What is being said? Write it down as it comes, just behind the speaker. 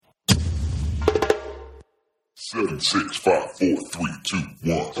7, 6, 5, 4, 3, 2, 1.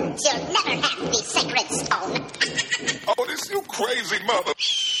 You'll never have the sacred stone. Oh, this you crazy mother.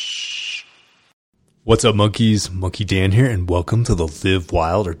 What's up, monkeys? Monkey Dan here, and welcome to the Live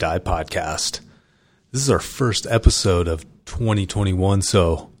Wild or Die podcast. This is our first episode of 2021,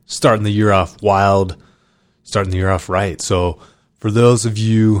 so starting the year off wild, starting the year off right. So for those of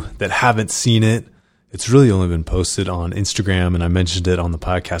you that haven't seen it, it's really only been posted on Instagram, and I mentioned it on the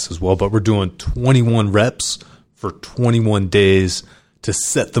podcast as well, but we're doing 21 reps for 21 days to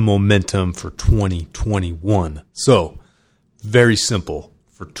set the momentum for 2021. So very simple.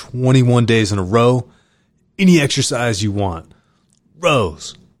 For 21 days in a row, any exercise you want,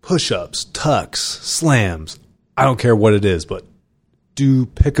 rows, push-ups, tucks, slams, I don't care what it is, but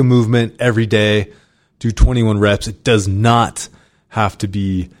pick a movement every day, do 21 reps. It does not have to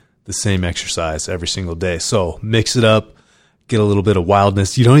be the same exercise every single day. So mix it up, get a little bit of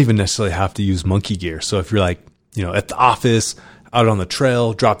wildness. You don't even necessarily have to use monkey gear. So if you're like, at the office, out on the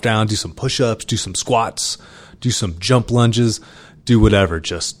trail, drop down, do some push-ups, do some squats, do some jump lunges, do whatever.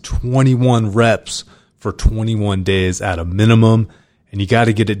 Just 21 reps for 21 days at a minimum. And you got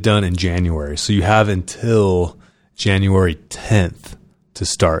to get it done in January. So you have until January 10th to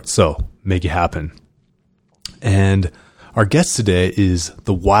start. So make it happen. And our guest today is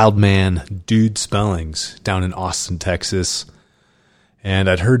the wild man, Dude Spellings, down in Austin, Texas. And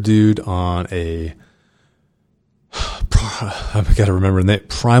I'd heard Dude on I've got to remember the name,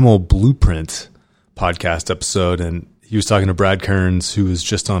 Primal Blueprint podcast episode. And he was talking to Brad Kearns, who was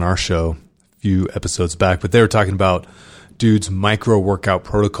just on our show a few episodes back. But they were talking about Dude's micro workout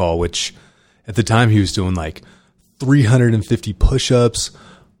protocol, which at the time he was doing like 350 push-ups,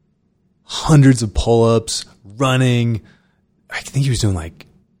 hundreds of pull-ups, running. I think he was doing like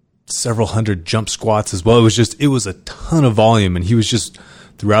several hundred jump squats as well. It was a ton of volume, and he was just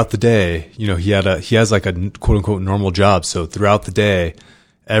throughout the day, he has like a quote unquote normal job. So throughout the day,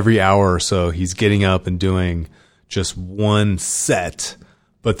 every hour or so, he's getting up and doing just one set,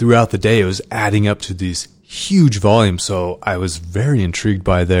 but throughout the day, it was adding up to these huge volumes. So I was very intrigued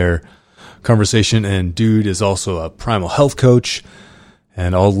by their conversation, and Dude is also a primal health coach,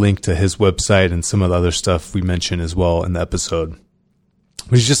 and I'll link to his website and some of the other stuff we mentioned as well in the episode.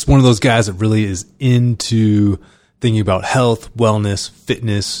 He's just one of those guys that really is into thinking about health, wellness,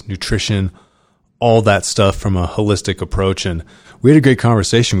 fitness, nutrition, all that stuff from a holistic approach. And we had a great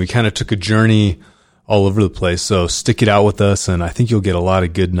conversation. We kind of took a journey all over the place. So stick it out with us, and I think you'll get a lot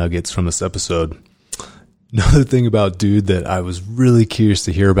of good nuggets from this episode. Another thing about Dude that I was really curious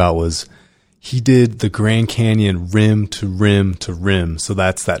to hear about was he did the Grand Canyon rim to rim to rim. So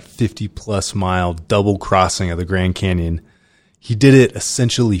that's that 50+ mile double crossing of the Grand Canyon. He did it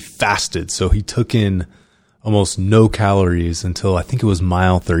essentially fasted. So he took in almost no calories until I think it was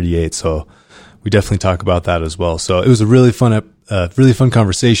mile 38. So we definitely talk about that as well. So it was a really fun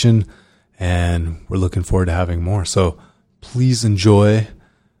conversation, and we're looking forward to having more. So please enjoy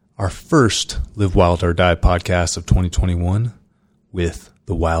our first Live Wild or Die podcast of 2021 with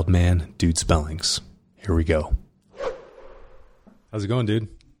the wild man, Dude Spellings. Here we go. How's it going, dude?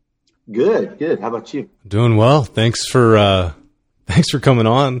 Good. How about you? Doing well. Thanks for coming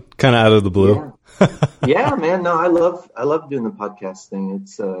on, kind of out of the blue. Yeah, man. No, I love doing the podcast thing.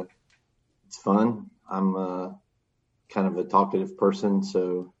 It's fun. I'm kind of a talkative person,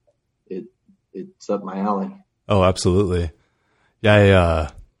 so it's up my alley. Oh, absolutely. Yeah,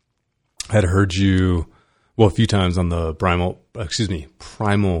 I had heard you a few times on the Primal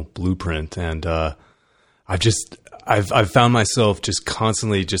Blueprint, and I've found myself just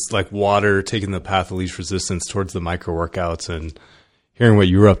constantly just like water taking the path of least resistance towards the micro workouts, and hearing what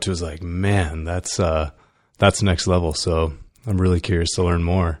you were up to is like, man, that's next level. So I'm really curious to learn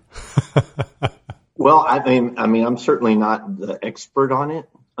more. Well, I mean, I'm certainly not the expert on it.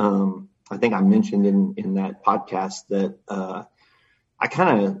 I think I mentioned in that podcast that I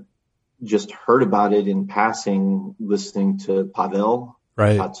kind of just heard about it in passing, listening to Pavel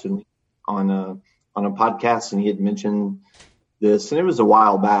Tatsuni on a podcast, and he had mentioned this, and it was a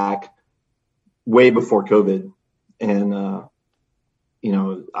while back, way before COVID, and I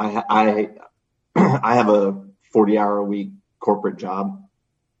have a 40-hour a week corporate job,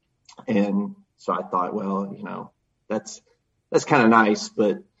 and so I thought, well, that's kind of nice,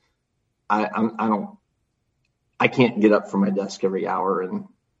 but I can't get up from my desk every hour and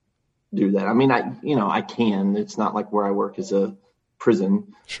do that. I mean, I can. It's not like where I work is a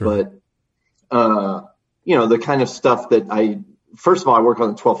prison, sure. But the kind of stuff that first of all, I work on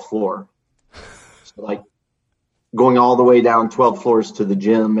the 12th floor, so like going all the way down 12 floors to the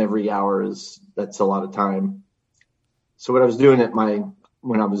gym every hour that's a lot of time. So what I was doing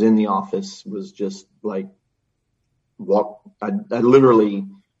when I was in the office was just like walk. I literally,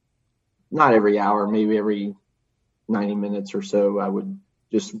 not every hour, maybe every 90 minutes or so, I would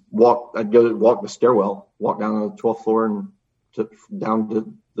just walk. I'd go walk the stairwell, walk down to the 12th floor and down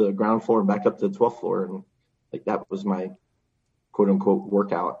to the ground floor and back up to the 12th floor. And like, that was my quote unquote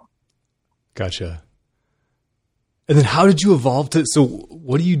workout. Gotcha. And then how did you evolve to, so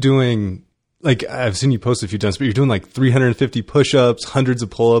what are you doing? Like, I've seen you post a few times, but you're doing like 350 push-ups, hundreds of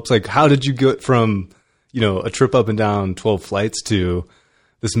pull-ups. Like, how did you get from, a trip up and down 12 flights to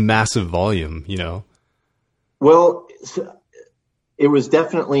this massive volume, Well, it was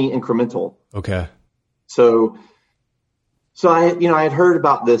definitely incremental. Okay. So I had heard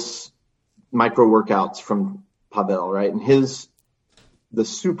about this micro workouts from Pavel, right? And the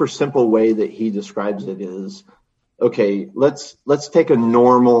super simple way that he describes it is, okay, let's take a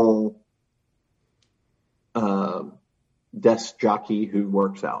normal desk jockey who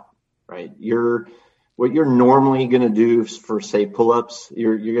works out, right? What you're normally going to do for, say, pull-ups,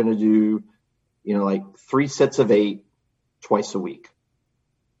 you're going to do, like 3 sets of 8 twice a week,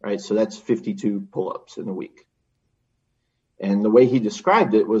 right? So that's 52 pull-ups in a week. And the way he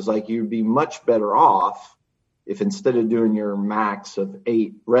described it was like, you'd be much better off if instead of doing your max of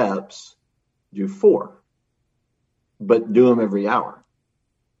 8 reps, do 4, but do them every hour.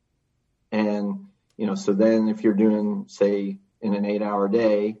 And, so then if you're doing, say, in an 8-hour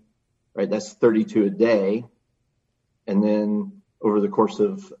day, right, that's 32 a day. And then over the course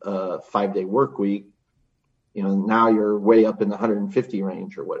of a 5-day work week, now you're way up in the 150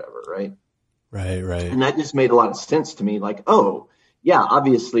 range or whatever, right? Right. And that just made a lot of sense to me. Like, oh, yeah,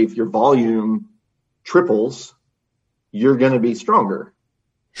 obviously if your volume triples, you're going to be stronger.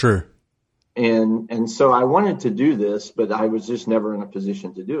 Sure. And so I wanted to do this, but I was just never in a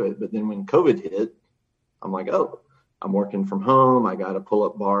position to do it. But then when COVID hit, I'm like, oh, I'm working from home. I got a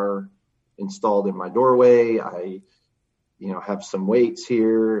pull-up bar installed in my doorway. I, have some weights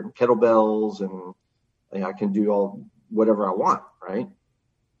here and kettlebells, and I can do whatever I want, right?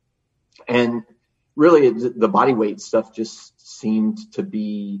 And really, the body weight stuff just seemed to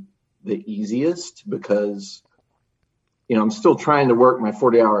be the easiest because, I'm still trying to work my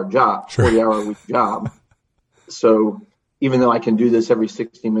 40-hour job, Sure. 40-hour week job. So even though I can do this every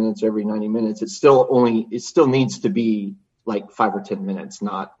 60 minutes, every 90 minutes, it still needs to be like 5 or 10 minutes,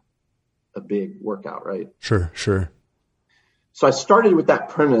 not a big workout, right? Sure. So I started with that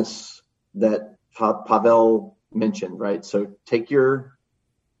premise that Pavel mentioned, right? So take your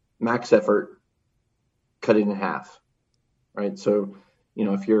max effort, cut it in half, right? So,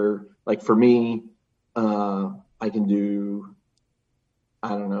 if you're like, for me, I can do,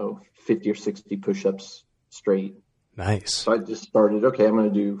 50 or 60 push-ups straight. Nice. So I just started, okay, I'm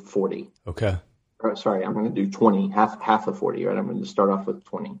going to do 40. Okay. Sorry, I'm going to do 20, half of 40, right? I'm going to start off with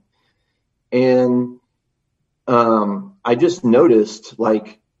 20. And I just noticed,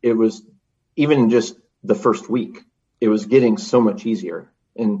 like, it was even just the first week, it was getting so much easier.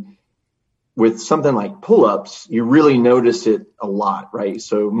 And with something like pull-ups, you really notice it a lot, right?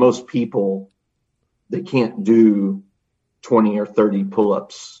 So most people, they can't do 20 or 30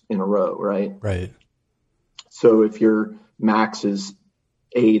 pull-ups in a row, right? Right. So if your max is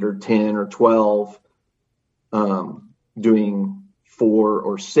 8 or 10 or 12, doing 4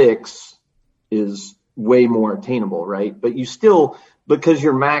 or 6 is way more attainable, right? But you still, because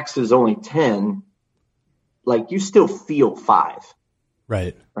your max is only 10, like, you still feel 5.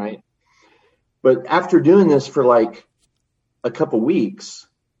 Right. Right. But after doing this for like a couple weeks,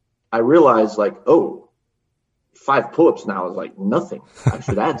 I realized, like, oh, 5 pull-ups now is like nothing. I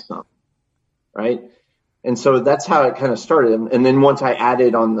should add some. Right. And so that's how it kind of started. And then once I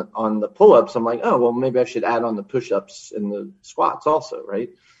added on the pull-ups, I'm like, oh, well, maybe I should add on the push-ups and the squats also. Right.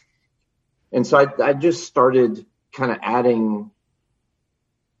 And so I just started kind of adding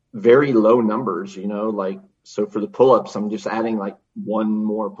very low numbers, like, so for the pull-ups, I'm just adding like 1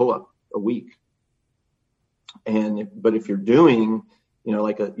 more pull-up a week. But if you're doing,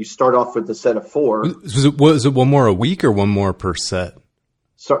 you start off with a set of 4. Was it 1 more a week or 1 more per set?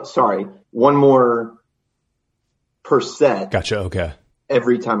 Sorry, 1 more per set. Gotcha. Okay.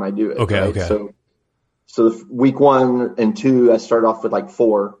 Every time I do it. Okay. Right? Okay. So week 1 and 2, I start off with like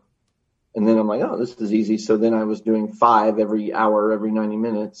 4. And then I'm like, oh, this is easy. So then I was doing 5 every hour, every 90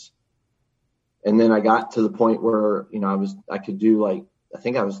 minutes. And then I got to the point where, I could do like, I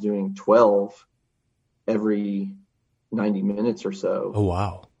think I was doing 12 every 90 minutes or so. Oh,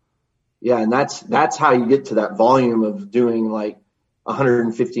 wow. Yeah. And that's how you get to that volume of doing like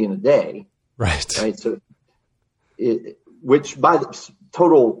 150 in a day. Right. So which, by the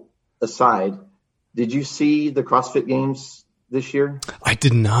total aside, did you see the CrossFit Games this year? I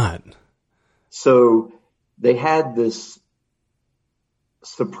did not. So they had this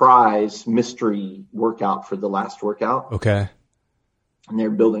surprise mystery workout for the last workout. Okay. And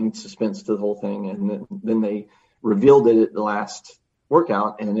they're building suspense to the whole thing. And then they revealed it at the last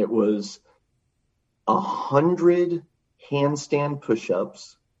workout, and it was 100 handstand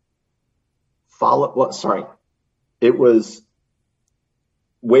push-ups. It was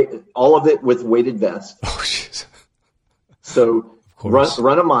all of it with weighted vest. Oh, jeez. So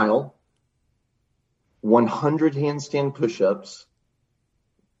run a mile, 100 handstand push-ups,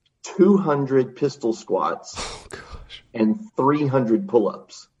 200 pistol squats, and 300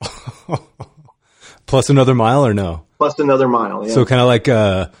 pull-ups. Plus another mile or no? Plus another mile, yeah. So kind of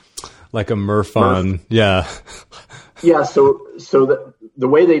like a Murph on, yeah. Yeah, so the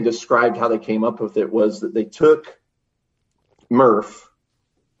way they described how they came up with it was that they took Murph,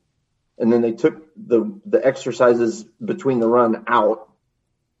 and then they took the exercises between the run out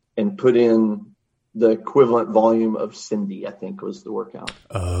and put in the equivalent volume of Cindy, I think was the workout.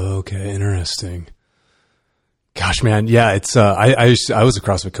 Okay, interesting. Gosh, man, yeah, it's I was a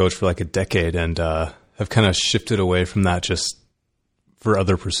CrossFit coach for like a decade, and have kind of shifted away from that just for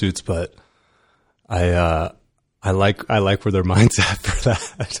other pursuits, but I like where their mind's at for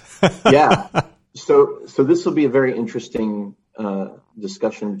that. Yeah. So this will be a very interesting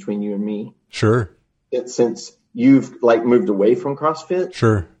discussion between you and me. Sure. Since you've moved away from CrossFit.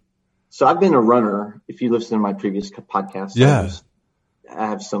 Sure. So I've been a runner. If you listen to my previous podcast, yeah, I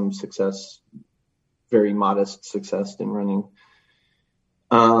have some success, very modest success in running.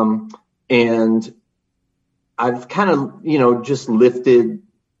 And I've kind of, just lifted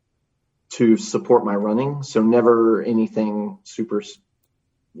to support my running. So never anything super,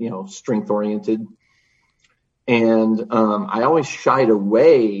 strength oriented. And I always shied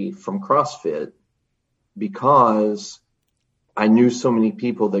away from CrossFit because I knew so many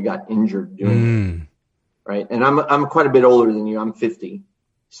people that got injured doing it. Right. And I'm quite a bit older than you. I'm 50.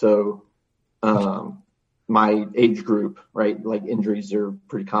 So my age group, right, like injuries are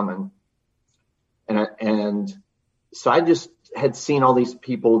pretty common. And so I just had seen all these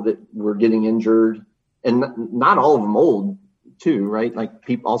people that were getting injured, and not all of them old too, right? Like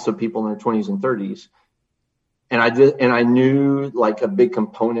people in their 20s and 30s. And I knew like a big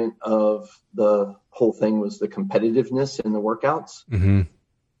component of the whole thing was the competitiveness in the workouts. Mm-hmm.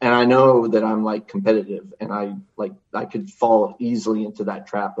 And I know that I'm like competitive, and I could fall easily into that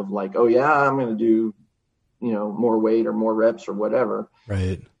trap of like, oh yeah, I'm going to do, more weight or more reps or whatever.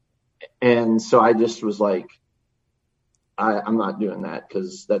 Right. And so I just was like, I'm not doing that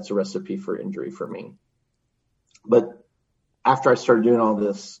because that's a recipe for injury for me. But after I started doing all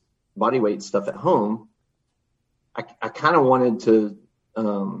this body weight stuff at home, I kind of wanted to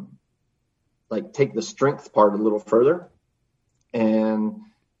take the strength part a little further. And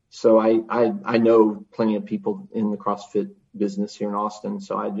so I know plenty of people in the CrossFit business here in Austin.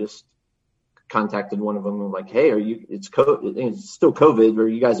 So I just contacted one of them and like, hey, it's still COVID. Are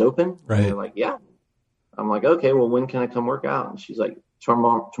you guys open? Right. And they're like, yeah. I'm like, okay, well, when can I come work out? And she's like,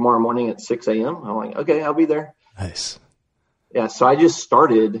 tomorrow morning at 6 a.m. I'm like, okay, I'll be there. Nice. Yeah. So I just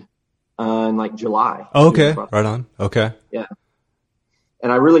started in like July. Oh, okay. Right on. Okay. Yeah.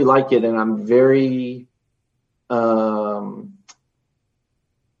 And I really like it. And I'm very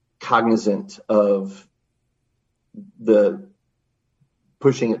cognizant of the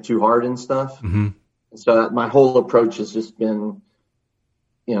pushing it too hard and stuff. Mm-hmm. So my whole approach has just been,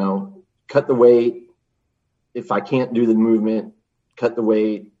 cut the weight. If I can't do the movement, cut the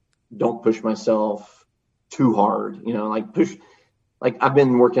weight. Don't push myself too hard. Push. Like I've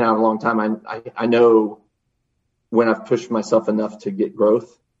been working out a long time. I know when I've pushed myself enough to get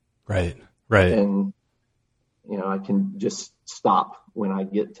growth. Right. Right. And, I can just stop when I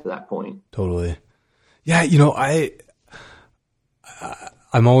get to that point. Totally. Yeah. I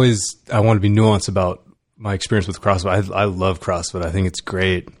want to be nuanced about my experience with CrossFit. I love CrossFit. I think it's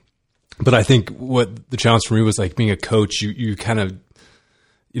great. But I think what the challenge for me was like being a coach, you kind of,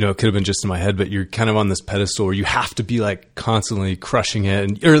 it could have been just in my head, but you're kind of on this pedestal where you have to be like constantly crushing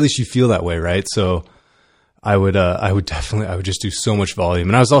it, or at least you feel that way. Right. So I would just do so much volume.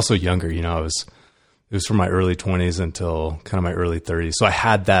 And I was also younger, it was from my early 20s until kind of my early 30s. So I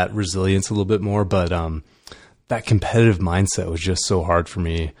had that resilience a little bit more, but that competitive mindset was just so hard for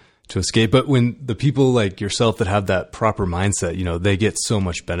me to escape. But when the people like yourself that have that proper mindset, they get so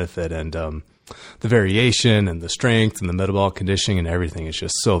much benefit, and the variation and the strength and the metabolic conditioning and everything is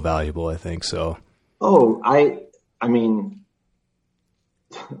just so valuable, I think. So. Oh, I mean,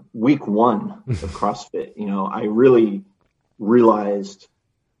 week one of CrossFit, I really realized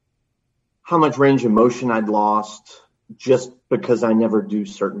how much range of motion I'd lost just because I never do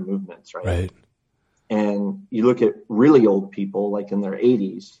certain movements. Right. And you look at really old people, like in their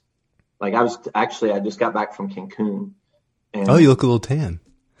 80s. Like I just got back from Cancun. And, oh, you look a little tan.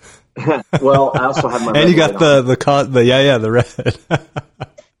 well, I also have my and you got the red.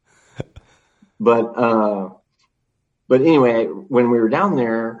 But anyway, when we were down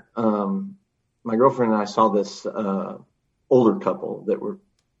there, my girlfriend and I saw this older couple that were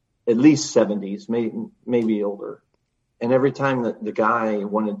at least 70s, maybe older. And every time that the guy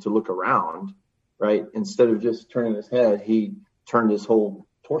wanted to look around, right, instead of just turning his head, he turned his whole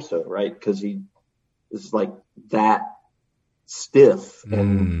torso, right, because he is like that stiff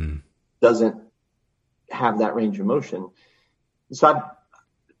and doesn't have that range of motion. So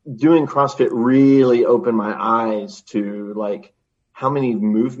doing CrossFit really opened my eyes to like how many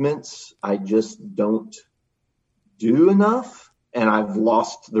movements I just don't do enough, and I've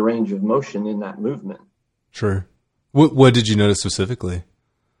lost the range of motion in that movement. Sure. What did you notice specifically?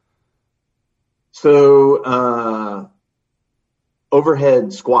 So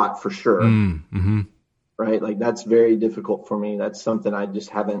overhead squat for sure. Mm-hmm. Right? Like that's very difficult for me. That's something I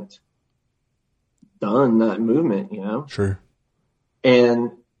just haven't done, that movement, you know? Sure.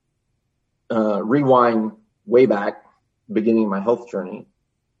 And rewind way back, beginning of my health journey.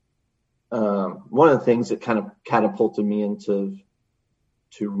 One of the things that kind of catapulted me into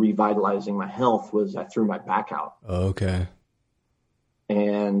revitalizing my health was I threw my back out. Okay.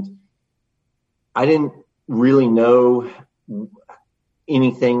 And I didn't really know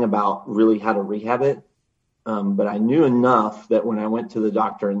anything about really how to rehab it. But I knew enough that when I went to the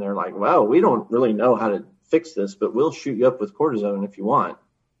doctor and they're like, well, we don't really know how to fix this, but we'll shoot you up with cortisone if you want.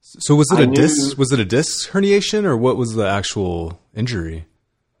 So was it disc? Was it a disc herniation, or what was the actual injury?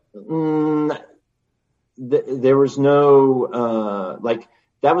 There was no,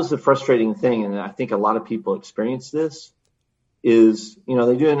 that was the frustrating thing. And I think a lot of people experience this is, you know,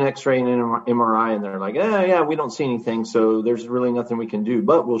 they do an x-ray and an MRI and they're like, yeah, we don't see anything. So there's really nothing we can do,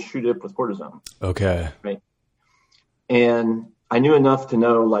 but we'll shoot it up with cortisone. Okay. Right. And I knew enough to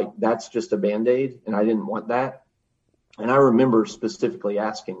know like, that's just a Band-Aid, and I didn't want that. And I remember specifically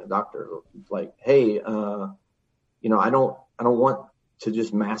asking the doctor, like, hey, you know, I don't want to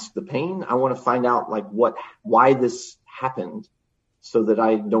just mask the pain. I want to find out like why this happened so that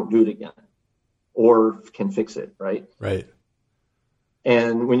I don't do it again or can fix it. Right. Right.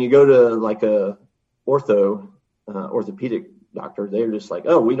 And when you go to like a orthopedic doctor, they're just like,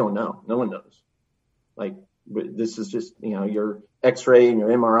 oh, we don't know. No one knows. Like, this is just, you know, your x-ray and your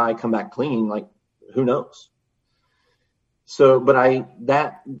MRI come back clean. Like, who knows? So, but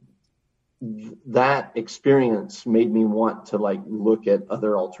that experience made me want to like look at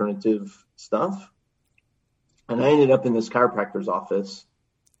other alternative stuff. And I ended up in this chiropractor's office,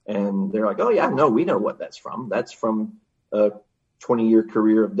 and they're like, oh yeah, no, we know what that's from. That's from a 20-year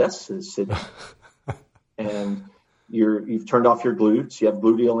career of desk sitting. And you've turned off your glutes. You have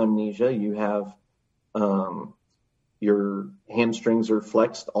gluteal amnesia. You have, your hamstrings are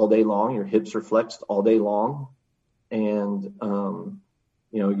flexed all day long. Your hips are flexed all day long. And,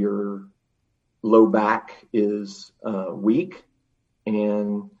 you know, your low back is weak,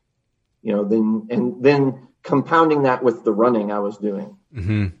 and, you know, then compounding that with the running I was doing.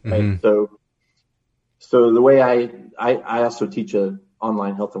 Mm-hmm, right? Mm-hmm. So the way I also teach a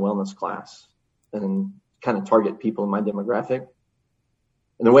online health and wellness class and kind of target people in my demographic.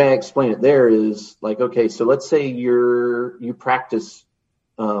 And the way I explain it there is like, okay, so let's say you practice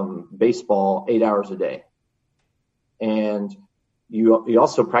baseball 8 hours a day. And you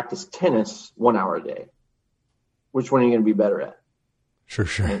also practice tennis 1 hour a day. Which one are you going to be better at? Sure.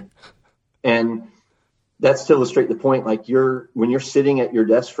 Right? And that's to illustrate the point. Like when you're sitting at your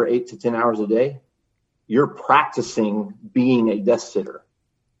desk for 8 to 10 hours a day, you're practicing being a desk sitter,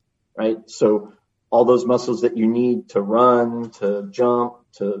 right? So all those muscles that you need to run, to jump,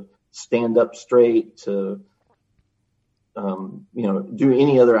 to stand up straight, to you know, do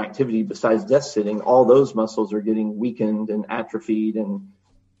any other activity besides desk sitting, all those muscles are getting weakened and atrophied,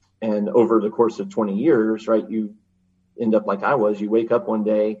 and over the course of 20 years, right, you end up like I was. You wake up one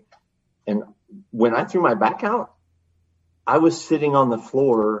day, and when I threw my back out, I was sitting on the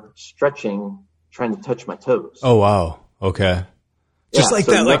floor stretching, trying to touch my toes. Oh, wow. Okay. Just like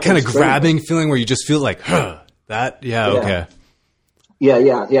that, like kind of grabbing feeling where you just feel like, that. Yeah. Okay.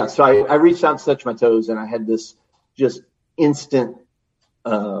 Yeah. So I reached out to touch my toes, and I had this just instant,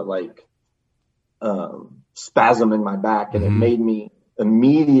 spasm in my back, and it made me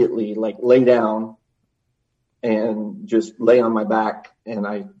immediately like lay down and just lay on my back, and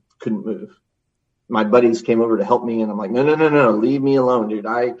I couldn't move. My buddies came over to help me, and I'm like, no, leave me alone, dude.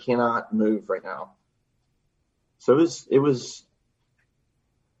 I cannot move right now. So it was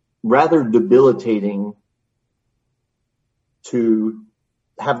rather debilitating to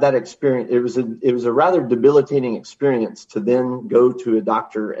have that experience. It was a rather debilitating experience to then go to a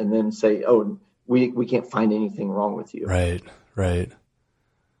doctor and then say, "Oh, we can't find anything wrong with you." Right.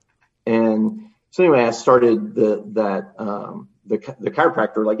 And so anyway, I started the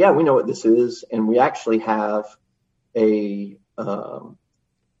chiropractor, like, yeah, we know what this is. And we actually have a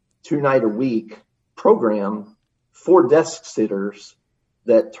 2-night-a-week program for desk sitters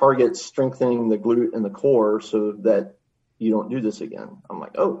that targets strengthening the glute and the core so that you don't do this again. I'm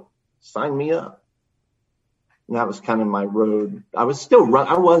like, oh, sign me up. And that was kind of my road. I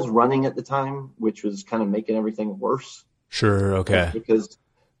was running at the time, which was kind of making everything worse. Sure. Okay. Because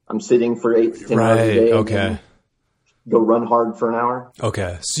I'm sitting for 8 to 10 hours a day. Okay. Go run hard for an hour.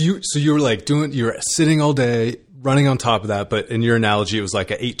 Okay. So you were like you're sitting all day, running on top of that, but in your analogy, it was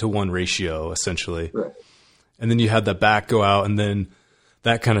like an 8-to-1 ratio essentially. Right. And then you had the back go out, and then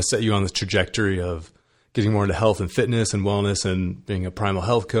that kind of set you on the trajectory of getting more into health and fitness and wellness and being a primal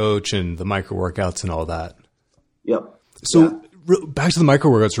health coach and the micro workouts and all that. Yep. So back to the micro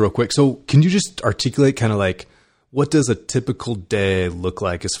workouts real quick. So can you just articulate kind of like, what does a typical day look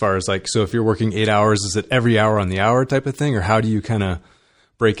like as far as like, so if you're working 8 hours, is it every hour on the hour type of thing? Or how do you kind of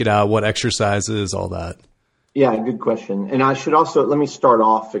break it out? What exercises, all that? Yeah, good question. And I should also, let me start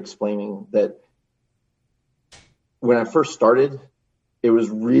off explaining that when I first started, it was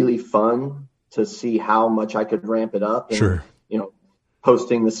really fun to see how much I could ramp it up. And, sure.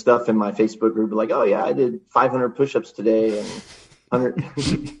 Posting the stuff in my Facebook group, like, oh yeah, I did 500 push-ups today and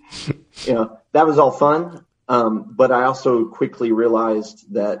 100, that was all fun. But I also quickly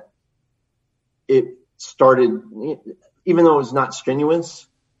realized that it started, even though it was not strenuous,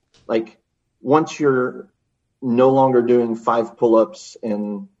 like once you're no longer doing 5 pull-ups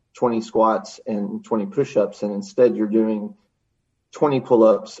and 20 squats and 20 push-ups, and instead you're doing 20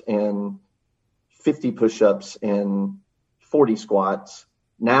 pull-ups and 50 push-ups and 40 squats,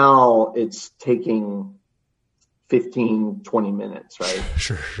 now it's taking 15, 20 minutes, right?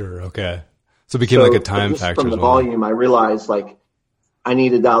 Sure. Okay. So it became like a time factor. From the volume, I realized like I need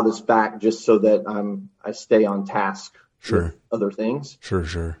to dial this back just so that I stay on task with other things.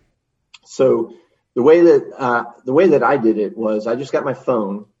 Sure. So the way that I did it was I just got my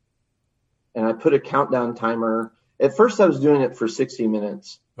phone and I put a countdown timer. At first I was doing it for 60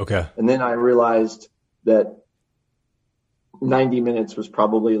 minutes. Okay. And then I realized that 90 minutes was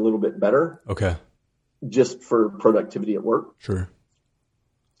probably a little bit better. Okay. Just for productivity at work. Sure.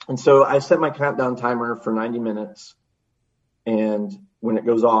 And so I set my countdown timer for 90 minutes. And when it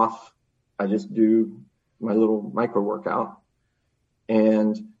goes off, I just do my little micro workout.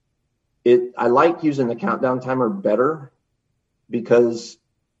 And I like using the countdown timer better because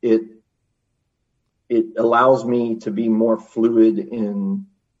it allows me to be more fluid in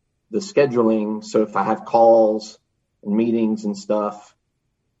the scheduling. So if I have calls and meetings and stuff,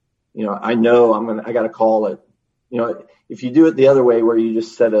 I know I got to call it. If you do it the other way where you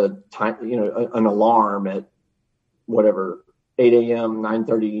just set a time, an alarm at whatever, 8 a.m.,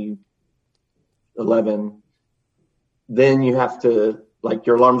 9:30, 11, then you have to, like,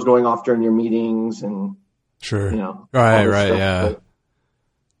 your alarm's going off during your meetings and, sure. Right. Yeah. But,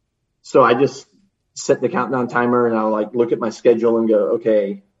 so I just set the countdown timer and I'll like look at my schedule and go,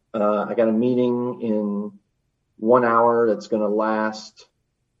 okay, I got a meeting in 1 hour that's going to last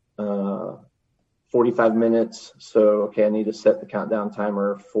 45 minutes. So, okay, I need to set the countdown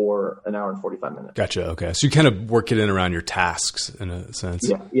timer for 1 hour and 45 minutes. Gotcha. Okay. So you kind of work it in around your tasks in a sense.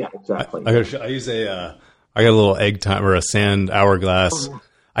 Yeah, exactly. I use I got a little egg time or a sand hourglass.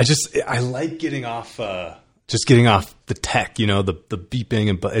 I like getting off the tech, the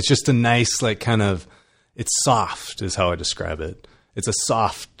beeping, but it's just a nice, like, kind of, it's soft is how I describe it. It's a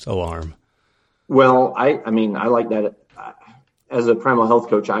soft alarm. Well, I like that. As a primal health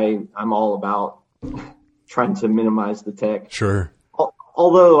coach, I'm all about trying to minimize the tech. Sure.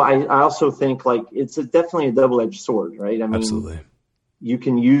 Although I also think like it's definitely a double-edged sword, right? Absolutely. You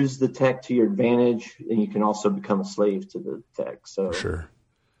can use the tech to your advantage and you can also become a slave to the tech. So sure.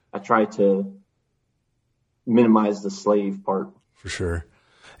 I try to minimize the slave part. For sure.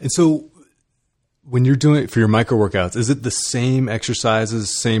 And so when you're doing it for your micro workouts, is it the same exercises,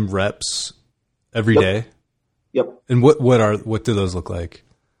 same reps every day? Yep. And what do those look like?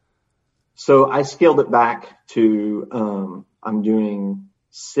 So I scaled it back to, I'm doing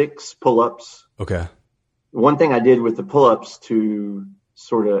 6 pull-ups. Okay. One thing I did with the pull-ups to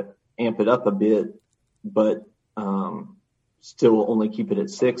sort of amp it up a bit, but still only keep it at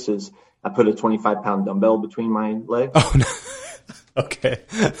 6 is I put a 25-pound dumbbell between my legs. Oh, no. Okay.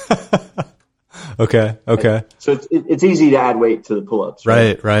 Okay. So it's easy to add weight to the pull-ups.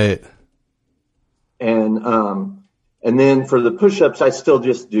 Right. And then for the push-ups, I still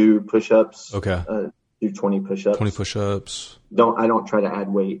just do push-ups. Okay. Do 20 push-ups. 20 push-ups. I don't try to add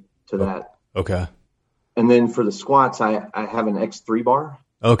weight to that. Okay. And then for the squats, I have an X3 bar.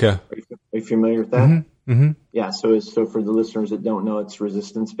 Okay. Are you familiar with that? Mm-hmm. Yeah. So for the listeners that don't know, it's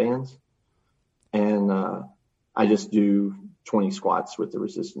resistance bands. And I just do 20 squats with the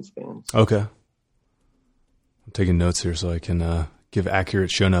resistance bands. Okay. I'm taking notes here so I can give accurate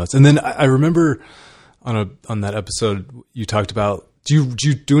show notes. And then I remember on that episode you talked about, do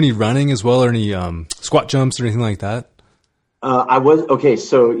you do any running as well, or any squat jumps or anything like that?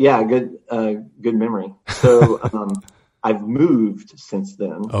 So yeah, good memory. So I've moved since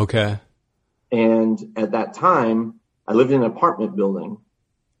then. Okay. And at that time, I lived in an apartment building,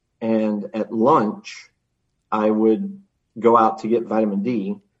 and at lunch, I would go out to get vitamin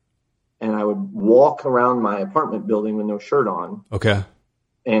D, and I would walk around my apartment building with no shirt on. Okay.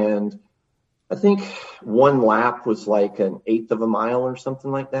 And I think one lap was like 1/8 of a mile or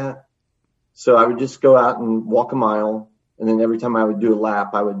something like that. So I would just go out and walk a mile. And then every time I would do a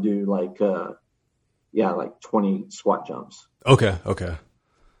lap, I would do like 20 squat jumps. Okay.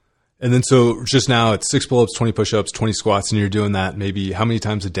 And then so just now it's 6 pull-ups, 20 push-ups, 20 squats, and you're doing that maybe how many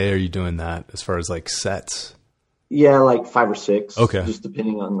times a day are you doing that as far as like sets? Yeah, like 5 or 6. Okay. Just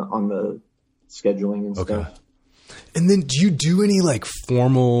depending on the scheduling and stuff. And then do you do any like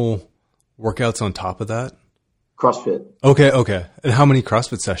formal workouts on top of that? CrossFit. Okay. And how many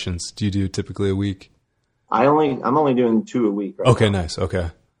CrossFit sessions do you do typically a week? I'm only doing 2 a week right now. Okay, nice. Okay.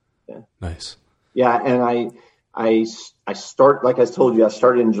 Yeah. Nice. Yeah, and I start, like I told you, I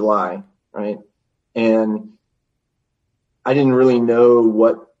started in July, right? And I didn't really know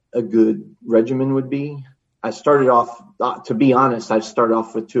what a good regimen would be. I started off, to be honest, I started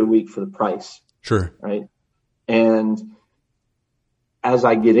off with 2 a week for the price. Sure. Right. And as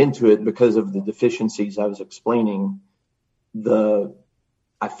I get into it, because of the deficiencies I was explaining,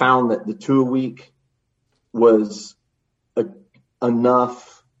 I found that the 2 a week was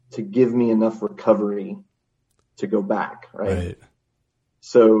enough to give me enough recovery to go back. Right.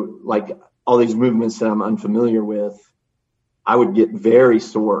 So like all these movements that I'm unfamiliar with, I would get very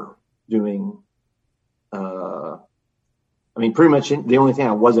sore doing, pretty much the only thing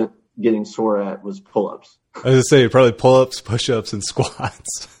I wasn't getting sore at was pull-ups. I was going to say probably pull-ups, push-ups, and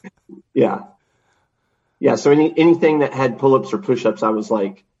squats. Yeah. So anything that had pull-ups or push-ups, I was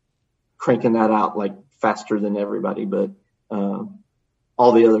like cranking that out like faster than everybody. But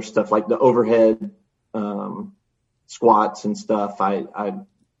all the other stuff, like the overhead squats and stuff, I'm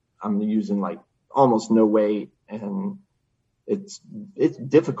using like almost no weight, and it's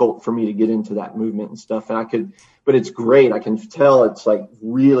difficult for me to get into that movement and stuff. But it's great. I can tell it's like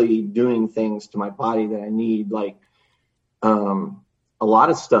really doing things to my body that I need, like a lot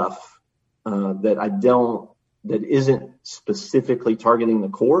of stuff that isn't specifically targeting the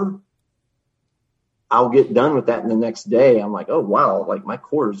core. I'll get done with that in the next day. I'm like, oh wow, like my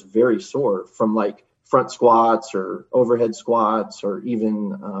core is very sore from like front squats or overhead squats, or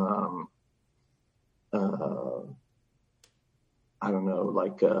even I don't know,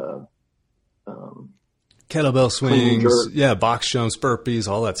 like kettlebell swings, box jumps, burpees,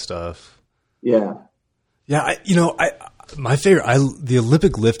 all that stuff. Yeah. My favorite, the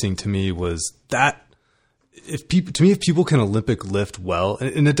Olympic lifting to me was that. If people can Olympic lift well,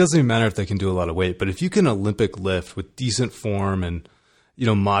 and it doesn't even matter if they can do a lot of weight, but if you can Olympic lift with decent form and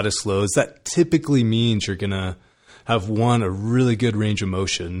modest loads, that typically means you're gonna have a really good range of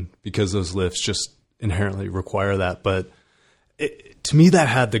motion, because those lifts just inherently require that. But to me, that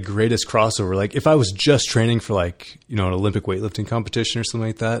had the greatest crossover. Like if I was just training for like, an Olympic weightlifting competition or something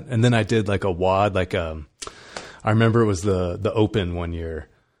like that, and then I did like a WOD, I remember it was the Open one year,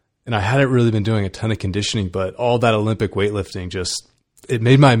 and I hadn't really been doing a ton of conditioning, but all that Olympic weightlifting it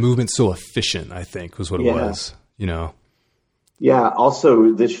made my movement so efficient, I think was what it was, Yeah.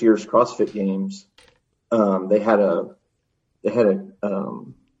 Also this year's CrossFit Games, they had a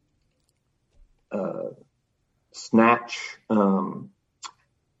snatch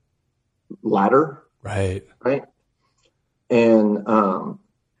ladder, right, and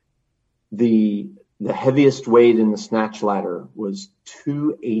the heaviest weight in the snatch ladder was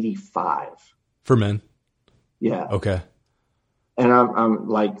 285 for men. Yeah. Okay. And I'm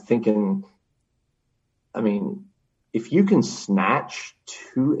like thinking, if you can snatch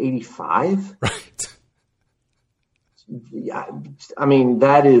 285, right? Yeah,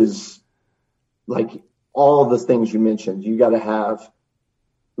 that is like all the things you mentioned. You got to have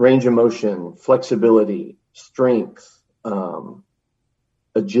range of motion, flexibility, strength,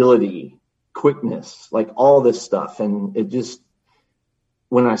 agility, quickness, like all this stuff. And it just,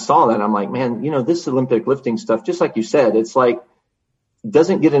 when I saw that, I'm like, man, this Olympic lifting stuff, just like you said, it's like,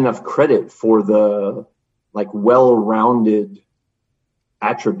 doesn't get enough credit for the like well-rounded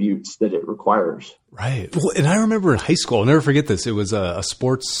attributes that it requires. Right. Well, and I remember in high school, I'll never forget this. It was a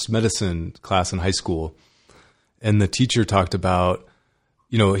sports medicine class in high school. And the teacher talked about,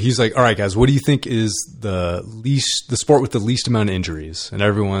 he's like, all right, guys, what do you think is the sport with the least amount of injuries? And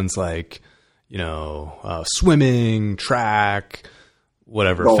everyone's like, swimming, track,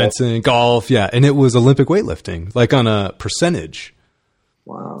 whatever, golf. Fencing, golf. Yeah. And it was Olympic weightlifting, like on a percentage.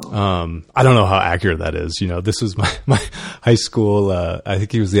 Wow. I don't know how accurate that is. This was my high school. I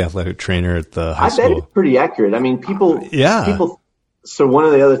think he was the athletic trainer at the high school. I bet it's pretty accurate. I mean, people. So one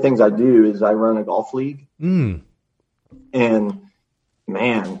of the other things I do is I run a golf league. And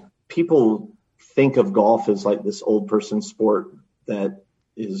man, people think of golf as like this old person sport that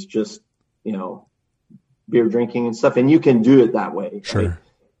is just, beer drinking and stuff. And you can do it that way. Sure. Right?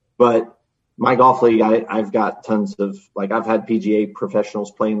 But my golf league, I've got tons of, like, I've had PGA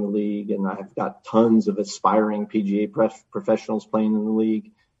professionals playing in the league, and I've got tons of aspiring PGA professionals playing in the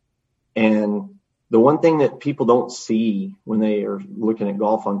league. And the one thing that people don't see when they are looking at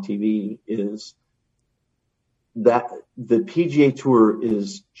golf on TV is that the PGA Tour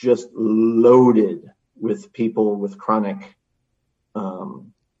is just loaded with people with chronic,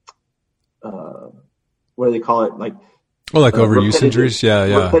 what do they call it? Like overuse injuries?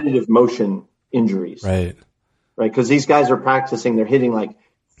 Yeah. Repetitive motion injuries. Right. Because these guys are practicing, they're hitting like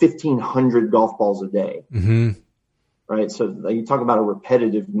 1,500 golf balls a day. Mm-hmm. Right. So you talk about a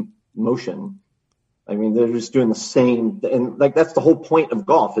repetitive motion. I mean, they're just doing the same. And like, that's the whole point of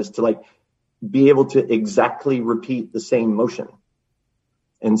golf, is to like be able to exactly repeat the same motion.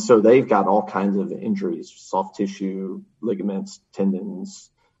 And so they've got all kinds of injuries, soft tissue, ligaments, tendons,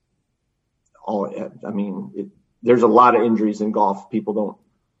 there's a lot of injuries in golf. People don't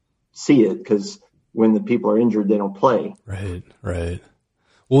see it because when the people are injured, they don't play. Right.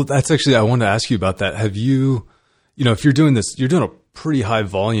 Well, that's actually, I wanted to ask you about that. Have you, if you're doing this, you're doing a pretty high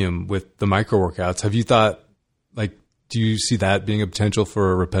volume with the micro workouts. Have you thought, like, do you see that being a potential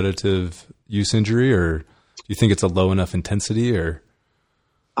for a repetitive use injury, or do you think it's a low enough intensity? Or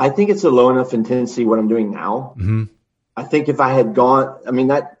I think it's a low enough intensity what I'm doing now. Mm-hmm. I think if I had gone,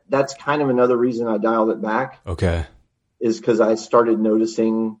 that's kind of another reason I dialed it back. Okay. Is because I started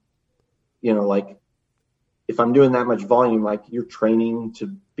noticing, like, if I'm doing that much volume, like, you're training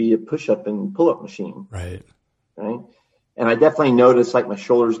to be a push-up and pull-up machine. Right. And I definitely noticed, like, my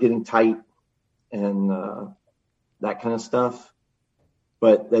shoulders getting tight and that kind of stuff.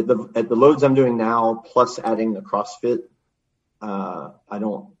 But at the loads I'm doing now, plus adding the CrossFit, I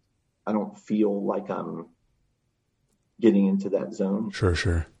don't feel like I'm getting into that zone.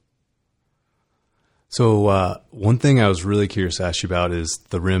 Sure. So one thing I was really curious to ask you about is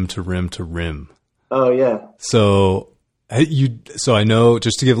the rim to rim to rim. Oh yeah. So I know,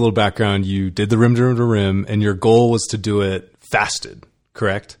 just to give a little background, you did the rim to rim to rim, and your goal was to do it fasted,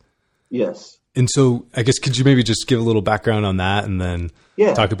 correct? Yes. And so I guess, could you maybe just give a little background on that, and then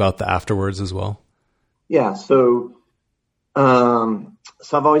talk about the afterwards as well? Yeah. So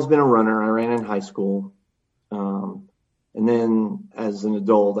I've always been a runner. I ran in high school. And then as an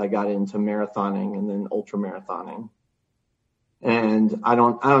adult, I got into marathoning and then ultra marathoning. And I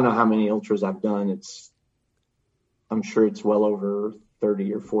don't know how many ultras I've done. I'm sure it's well over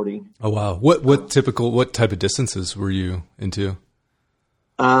 30 or 40. Oh, wow. What type of distances were you into?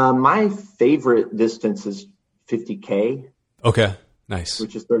 My favorite distance is 50K. Okay. Nice.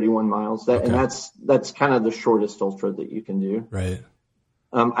 Which is 31 miles. And that's kind of the shortest ultra that you can do. Right.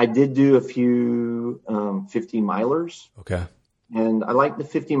 I did do a few 50 milers. Okay. And I like the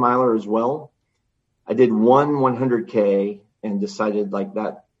 50 miler as well. I did one 100K and decided like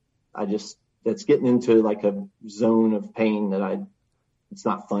that, that's getting into like a zone of pain that it's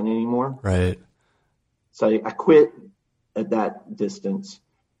not fun anymore. Right. So I quit at that distance.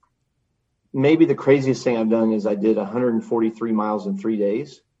 Maybe the craziest thing I've done is I did 143 miles in 3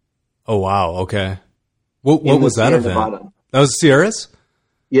 days. Oh, wow. Okay. What was that event? Nevada. That was Sierras?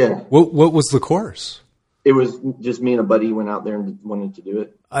 Yeah. What was the course? It was just me and a buddy went out there and wanted to do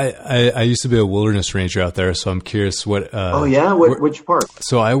it. I used to be a wilderness ranger out there, so I'm curious what. Oh yeah, which part?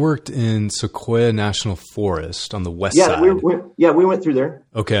 So I worked in Sequoia National Forest on the west side. We went through there.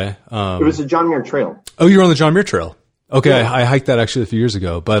 Okay. It was the John Muir Trail. Oh, you were on the John Muir Trail. Okay, yeah. I hiked that actually a few years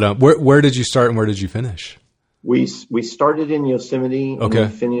ago. But where did you start and where did you finish? We started in Yosemite and we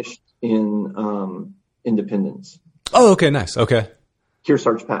finished in Independence. Oh, okay, nice. Okay.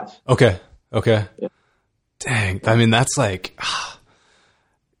 Kearsarge Pass. Okay. Yeah. Dang. I mean, that's like,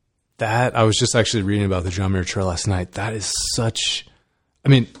 That I was just actually reading about the John Muir Trail last night. That is such, I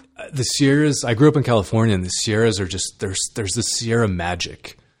mean, the Sierras, I grew up in California, and the Sierras are just, there's the Sierra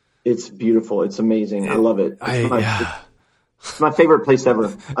magic. It's beautiful. It's amazing. I love it. Yeah. It's my favorite place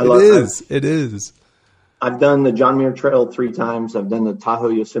ever. It is. I've done the John Muir Trail 3 times. I've done the Tahoe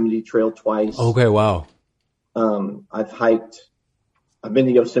Yosemite Trail twice. Okay, wow. I've been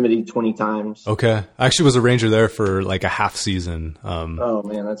to Yosemite 20 times. Okay. I actually was a ranger there for like a half season. Oh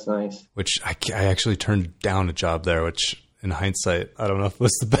man, that's nice. Which I actually turned down a job there, which in hindsight, I don't know if it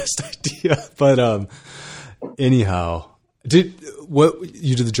was the best idea. But anyhow,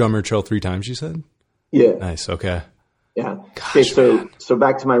 you did the John Muir Trail 3 times, you said? Yeah. Nice. Okay. Yeah. Gosh, okay. So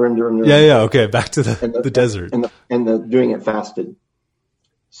back to my rim to rim. Yeah. Okay. Back to the desert and the doing it fasted.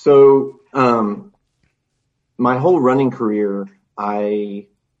 So, my whole running career, I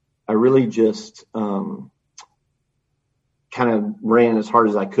really just kind of ran as hard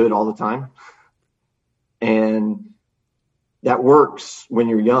as I could all the time. And that works when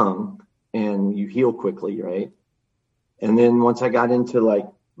you're young and you heal quickly, right? And then once I got into like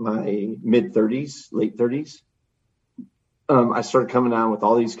my mid 30s, late 30s, I started coming down with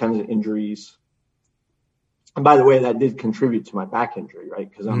all these kinds of injuries. And by the way, that did contribute to my back injury, right?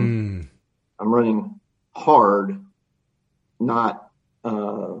 Because I'm running hard, not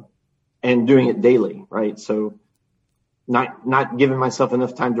and doing it daily, right? So not giving myself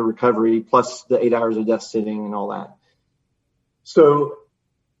enough time to recovery, plus the 8 hours of desk sitting and all that. So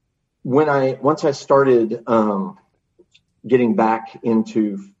once I started getting back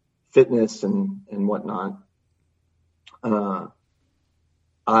into fitness and whatnot,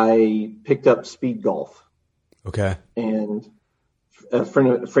 I picked up speed golf. Okay. And a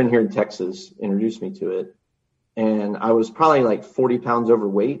friend here in Texas introduced me to it. And I was probably like 40 pounds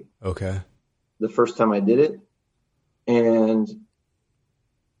overweight. Okay. The first time I did it. And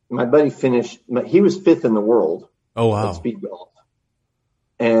my buddy he was 5th in the world. Oh, wow. At speed golf.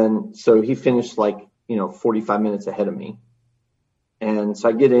 And so he finished 45 minutes ahead of me. And so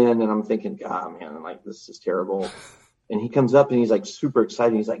I get in and I'm thinking, God, man, this is terrible. And he comes up and he's like super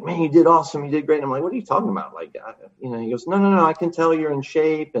excited. He's like, man, you did awesome. You did great. And I'm like, what are you talking about? He goes, no, I can tell you're in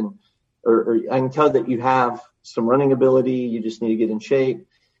shape or I can tell that you have some running ability. You just need to get in shape.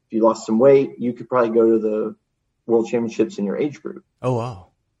 If you lost some weight, you could probably go to the world championships in your age group. Oh, wow.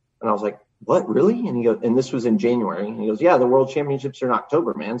 And I was like, what, really? And he goes, and this was in January. And he goes, yeah, the world championships are in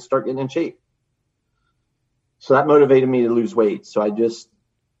October, man. Start getting in shape. So that motivated me to lose weight. So I just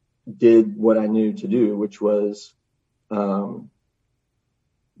did what I knew to do, which was,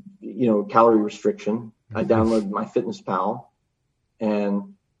 calorie restriction. I downloaded MyFitnessPal,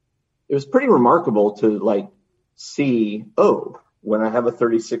 and it was pretty remarkable to see, when I have a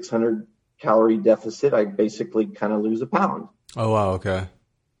 3,600 calorie deficit, I basically kind of lose a pound. Oh, wow. Okay.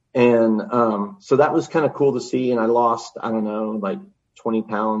 And, so that was kind of cool to see. And I lost, 20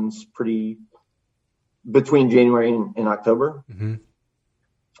 pounds between January and October. Mm-hmm.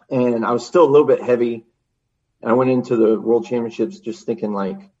 And I was still a little bit heavy. I went into the world championships just thinking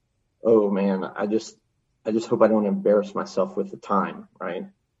oh man, I just hope I don't embarrass myself with the time. Right.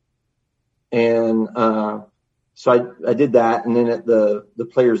 And, so I did that. And then at the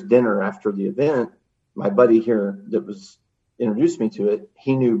players' dinner after the event, my buddy here that was introduced me to it,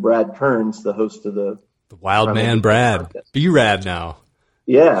 he knew Brad Kearns, the host of the Wild Man Brad. B-Rad now.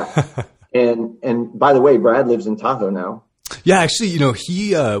 Yeah. And by the way, Brad lives in Tahoe now. Yeah, actually,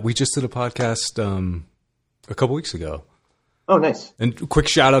 we just did a podcast a couple weeks ago. Oh, nice. And quick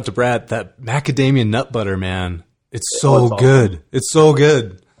shout out to Brad. That macadamia nut butter, man. It's so good. Awesome. It's so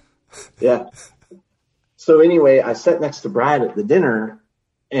good. Yeah. So anyway, I sat next to Brad at the dinner,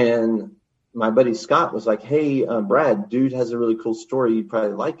 and my buddy Scott was like, hey, Brad, dude has a really cool story. You'd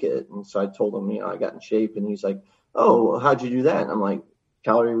probably like it. And so I told him, I got in shape, and he's like, oh, how'd you do that? And I'm like,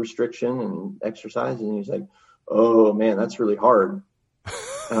 calorie restriction and exercise. And he's like, oh man, that's really hard.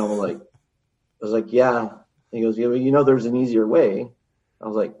 And I was like, yeah. And he goes, yeah, there's an easier way. I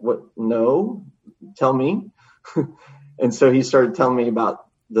was like, what? No, tell me. And so he started telling me about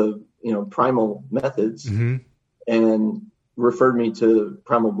the, primal methods, mm-hmm. and referred me to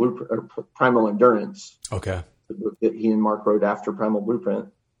Primal Blueprint or Primal Endurance. Okay. The book that he and Mark wrote after Primal Blueprint.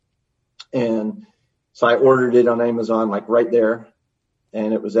 And so I ordered it on Amazon, right there.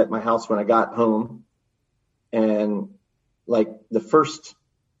 And it was at my house when I got home. And the first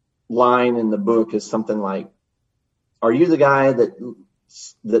line in the book is something like, are you the guy that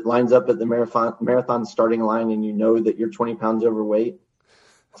lines up at the marathon starting line and you know that you're 20 pounds overweight?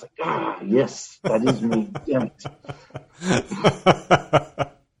 I was like, yes, that is me. Damn it.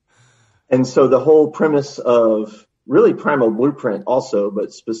 And so the whole premise of really Primal Blueprint also,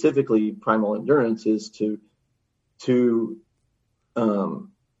 but specifically Primal Endurance, is to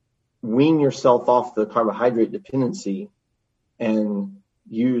wean yourself off the carbohydrate dependency and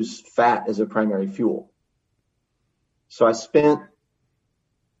use fat as a primary fuel. So I spent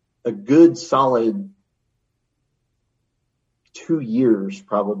a good solid 2 years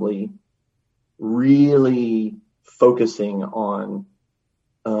probably really focusing on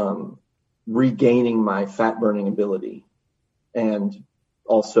regaining my fat burning ability, and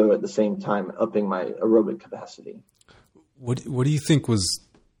also at the same time upping my aerobic capacity. What do you think was,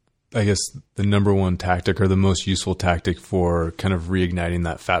 I guess, the number one tactic or the most useful tactic for kind of reigniting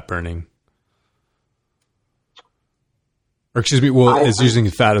that fat burning? Or excuse me, is using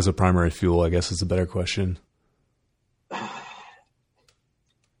fat as a primary fuel, I guess, is a better question.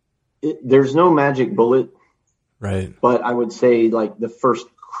 There's no magic bullet. Right. But I would say like the first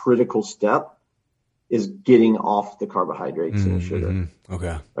critical step is getting off the carbohydrates and the sugar.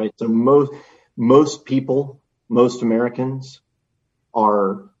 Okay. Right. So most people, most Americans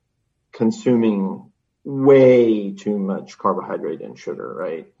are consuming way too much carbohydrate and sugar.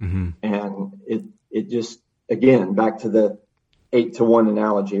 Right. Mm-hmm. And it just, again, back to the 8-to-1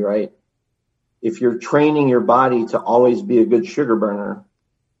 analogy, right? If you're training your body to always be a good sugar burner,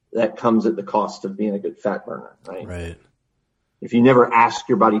 that comes at the cost of being a good fat burner, right? Right. If you never ask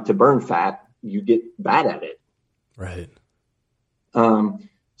your body to burn fat, you get bad at it. Right. So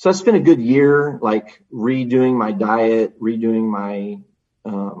I spent a good year like redoing my diet, redoing my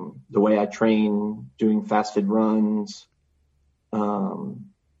the way I train, doing fasted runs. And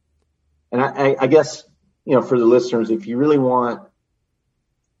I guess, you know, for the listeners, if you really want,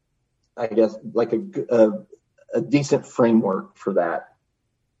 I guess, like a decent framework for that.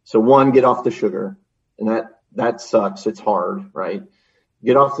 So one, get off the sugar, and that sucks. It's hard, right?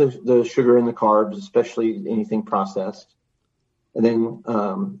 Get off the sugar and the carbs, especially anything processed. And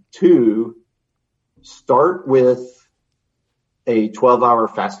then 2, start with a 12-hour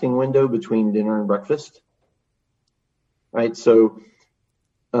fasting window between dinner and breakfast, right? So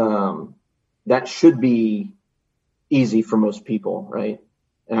that should be easy for most people, right?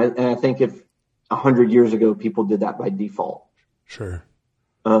 And I think if 100 years ago, people did that by default. Sure.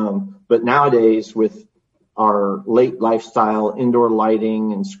 But nowadays, with our late lifestyle, indoor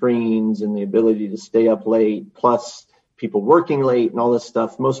lighting and screens and the ability to stay up late, plus people working late and all this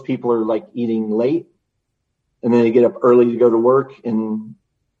stuff, most people are like eating late, and then they get up early to go to work and,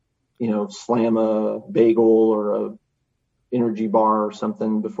 you know, slam a bagel or a energy bar or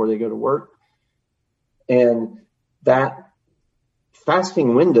something before they go to work. And that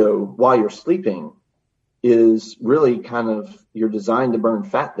fasting window while you're sleeping is really kind of, you're designed to burn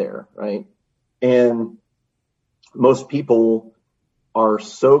fat there, right? And most people are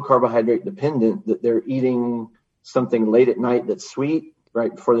so carbohydrate dependent that they're eating something late at night that's sweet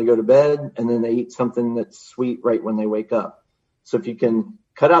right before they go to bed, and then they eat something that's sweet right when they wake up. So if you can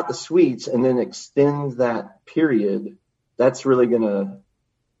cut out the sweets and then extend that period, that's really going to,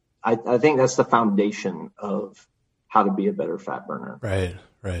 I think that's the foundation of how to be a better fat burner. Right,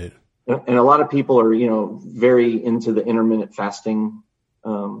 right. And a lot of people are, you know, very into the intermittent fasting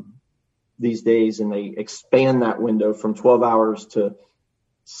these days, and they expand that window from 12 hours to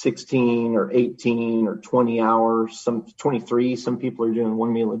 16 or 18 or 20 hours, some 23. Some people are doing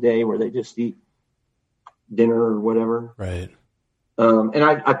one meal a day where they just eat dinner or whatever. Right. And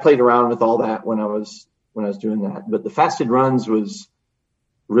I played around with all that when I was doing that. But the fasted runs was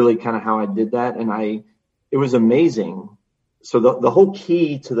really kind of how I did that, and it was amazing. So the whole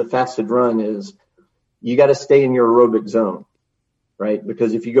key to the fasted run is you got to stay in your aerobic zone, right?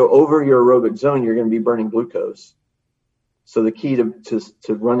 Because if you go over your aerobic zone, you're going to be burning glucose. So the key to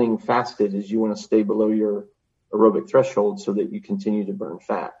running fasted is you want to stay below your aerobic threshold so that you continue to burn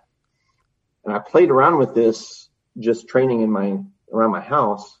fat. And I played around with this just training around my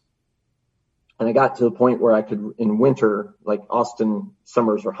house. And I got to the point where I could, in winter, like Austin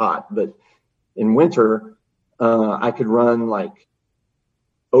summers are hot, but in winter, I could run like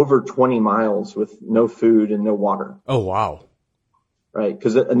over 20 miles with no food and no water. Oh, wow. Right.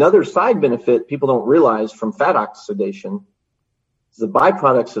 Because another side benefit people don't realize from fat oxidation is the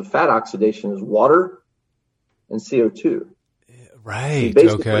byproducts of fat oxidation is water and CO2. Right.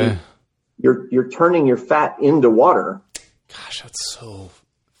 So okay. You're turning your fat into water. Gosh,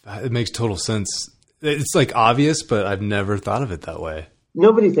 it makes total sense. It's like obvious, but I've never thought of it that way.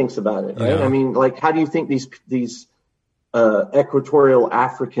 Nobody thinks about it, right? Yeah. I mean, like, how do you think these equatorial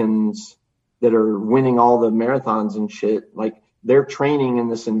Africans that are winning all the marathons and shit, like, they're training in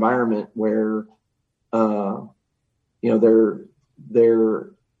this environment where, you know, they're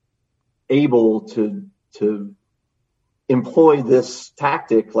able to employ this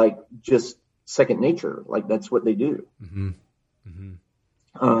tactic like just second nature. Like that's what they do. Mm-hmm.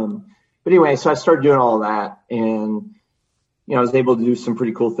 Mm-hmm. But anyway, so I started doing all of that, and I was able to do some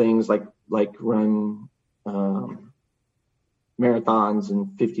pretty cool things like run marathons and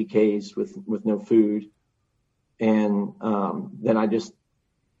 50Ks with no food. And then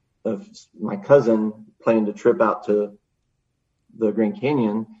my cousin planned a trip out to the Grand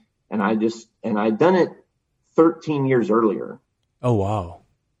Canyon, and I'd done it 13 years earlier. Oh, wow.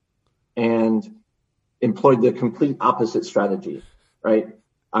 And employed the complete opposite strategy, right?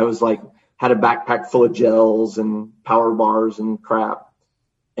 I was like, had a backpack full of gels and power bars and crap,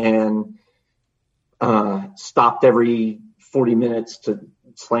 and stopped every 40 minutes to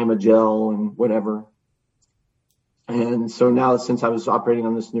slam a gel and whatever. And so now, since I was operating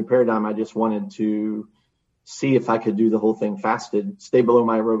on this new paradigm, I just wanted to see if I could do the whole thing fasted, stay below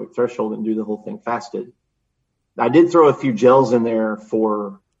my aerobic threshold and do the whole thing fasted. I did throw a few gels in there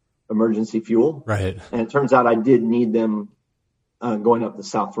for emergency fuel. Right. And it turns out I did need them going up the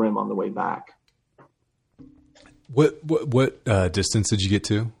South Rim on the way back. What distance did you get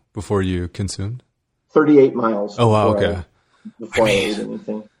to before you consumed? 38 miles. Oh, wow. Okay. Before I ate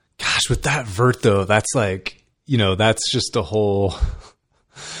anything. Gosh, with that vert though, that's like, that's just a whole,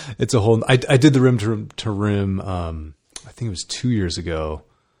 it's a whole, I did the rim to rim. I think it was 2 years ago.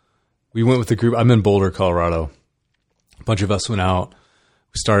 We went with the group. I'm in Boulder, Colorado. A bunch of us went out.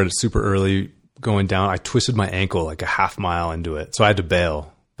 We started super early going down. I twisted my ankle like a half mile into it. So I had to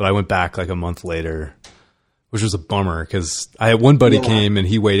bail, but I went back like a month later, which was a bummer because I had one buddy came and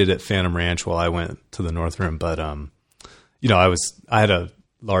he waited at Phantom Ranch while I went to the North Rim. But, I had a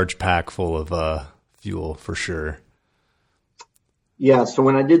large pack full of, fuel for sure. Yeah. So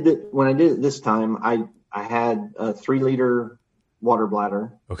when I did it this time, I had a 3-liter water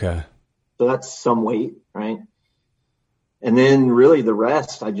bladder. Okay. So that's some weight, right? And then really the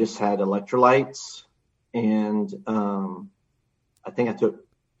rest, I just had electrolytes, and I think I took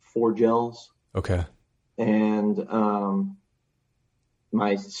 4 gels. Okay. And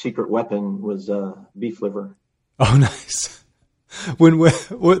my secret weapon was beef liver. Oh, nice. When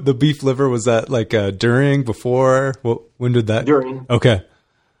what the beef liver, was that like during, before? When did that? During. Okay.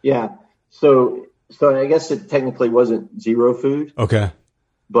 Yeah. So I guess it technically wasn't zero food. Okay.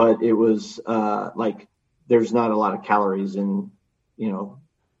 But it was like there's not a lot of calories in,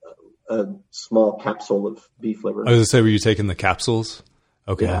 a small capsule of beef liver. I was going to say, were you taking the capsules?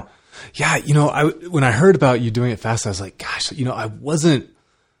 Okay. Yeah. Yeah. When I heard about you doing it fast, I was like, gosh, I wasn't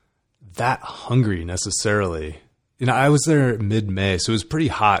that hungry necessarily. I was there mid-May, so it was pretty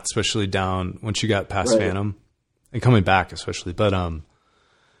hot, especially down once you got past Phantom and coming back, especially. But,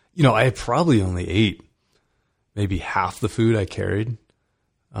 I probably only ate maybe half the food I carried.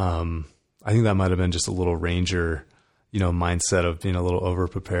 I think that might've been just a little ranger, mindset of being a little over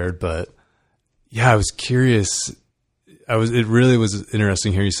prepared, but yeah, I was curious. It really was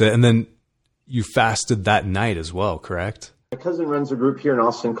interesting hearing you say it. And then you fasted that night as well, correct? My cousin runs a group here in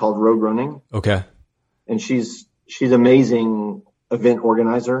Austin called Road Running. Okay. And she's amazing event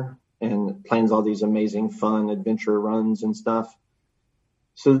organizer and plans all these amazing fun adventure runs and stuff.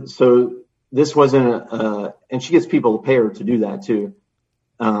 So this wasn't and she gets people to pay her to do that too.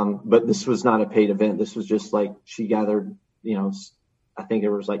 But this was not a paid event. This was just like she gathered, I think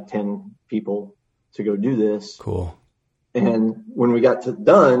there was like 10 people to go do this. Cool. And when we got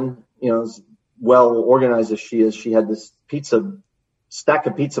done, as well organized as she is, she had this stack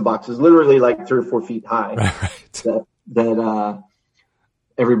of pizza boxes, literally like 3 or 4 feet high, right. that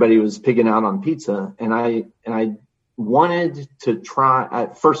everybody was pigging out on pizza. And I wanted to try,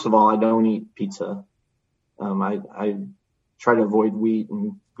 first of all, I don't eat pizza. I try to avoid wheat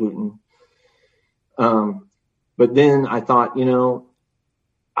and gluten. But then I thought,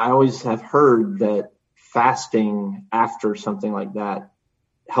 I always have heard that fasting after something like that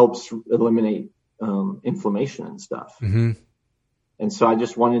helps eliminate inflammation and stuff. Mm-hmm. And so I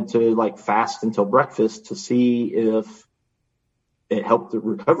just wanted to fast until breakfast to see if it helped the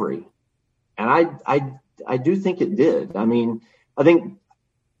recovery. And I do think it did. I mean, I think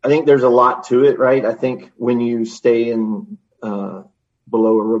there's a lot to it, right? I think when you stay in below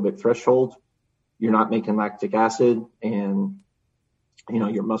aerobic threshold, you're not making lactic acid, and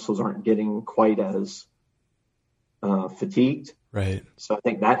your muscles aren't getting quite as fatigued. Right. So I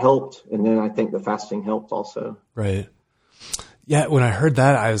think that helped, and then I think the fasting helped also. Right. Yeah, when I heard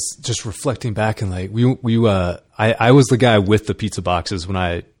that, I was just reflecting back, and I was the guy with the pizza boxes when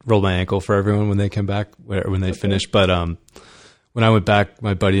I rolled my ankle for everyone when they came back, when they finished. But when I went back,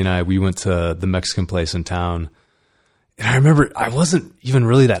 my buddy and I, we went to the Mexican place in town, and I remember I wasn't even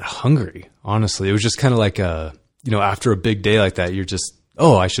really that hungry, honestly. It was just kind of like after a big day like that, you're just,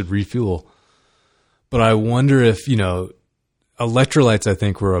 I should refuel. But I wonder if, electrolytes, I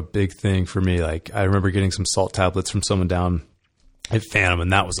think, were a big thing for me. Like, I remember getting some salt tablets from someone down at Phantom,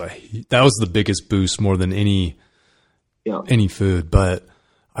 and that was the biggest boost, more than any food. But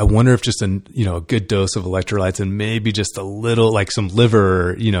I wonder if just a good dose of electrolytes and maybe just a little, like some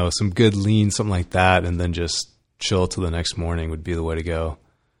liver, some good lean, something like that, and then just chill till the next morning would be the way to go.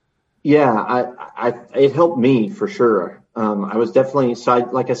 Yeah, it helped me for sure. I was definitely,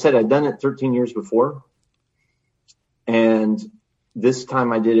 like I said, I'd done it 13 years before. And this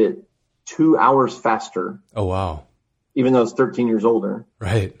time I did it 2 hours faster. Oh, wow. Even though I was 13 years older.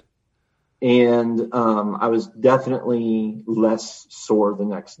 Right. And I was definitely less sore the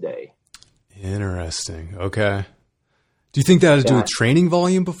next day. Interesting. Okay. Do you think that has to do with training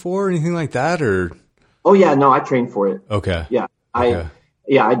volume before or anything like that? Or? Oh, yeah. No, I trained for it. Okay. Yeah. I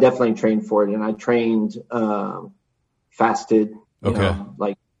definitely trained for it. And I trained fasted. Okay.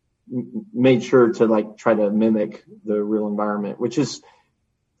 Made sure to try to mimic the real environment, which is,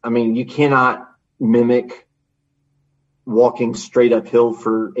 you cannot mimic walking straight uphill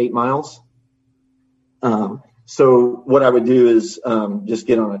for 8 miles. So what I would do is just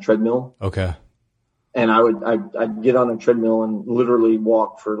get on a treadmill. Okay. And I'd get on a treadmill and literally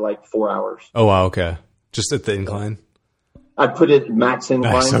walk for 4 hours. Oh, wow. Okay. Just at the incline? I'd put it max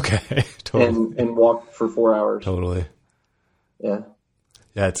incline. Nice. Okay. Totally. And walk for 4 hours. Totally. Yeah.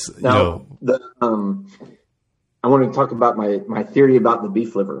 Yeah. It's, now, I want to talk about my theory about the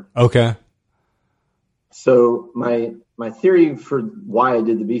beef liver. Okay. So my theory for why I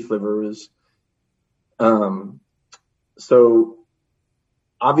did the beef liver is, so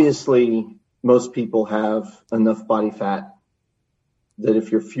obviously most people have enough body fat that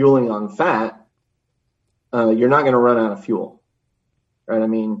if you're fueling on fat, you're not going to run out of fuel, right?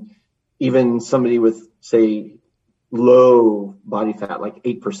 Even somebody with, say, low body fat, like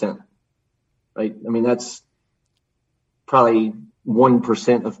 8%, right? That's probably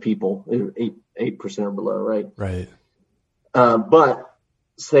 1% of people, 8% or below, right? Right. But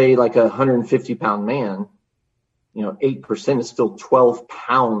say like a 150-pound man, 8% is still 12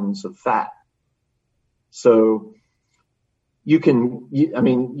 pounds of fat. So you can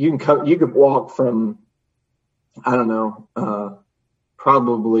walk from, I don't know,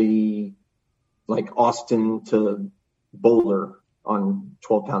 probably like Austin to Boulder on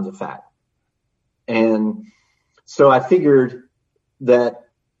 12 pounds of fat. And so I figured that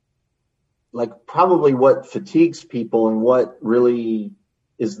probably what fatigues people and what really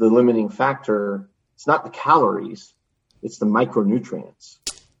is the limiting factor, it's not the calories, it's the micronutrients.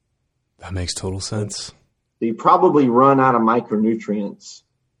 That makes total sense. So you probably run out of micronutrients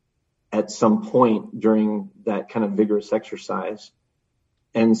at some point during that kind of vigorous exercise.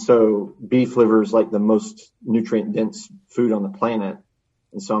 And so beef liver is the most nutrient dense food on the planet.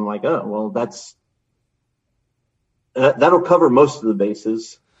 And so I'm like, oh, well, that'll cover most of the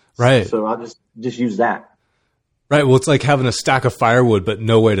bases. Right. So I'll just use that. Right. Well, it's like having a stack of firewood, but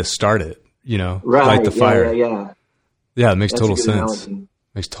no way to start it, right. Light the fire. Yeah. Yeah. It makes total sense. Analogy.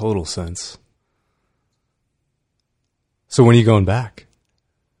 Makes total sense. So when are you going back?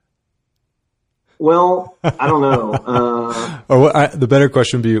 Well, I don't know. Or the better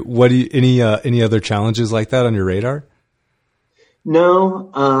question would be, any other challenges like that on your radar?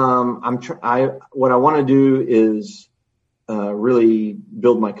 No. What I want to do is really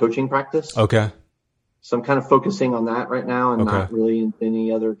build my coaching practice. Okay. So I'm kind of focusing on that right now and not really in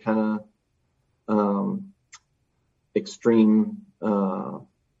any other kind of extreme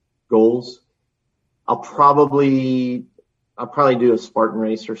goals. I'll probably do a Spartan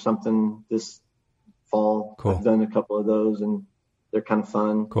race or something this fall. Cool. I've done a couple of those and they're kind of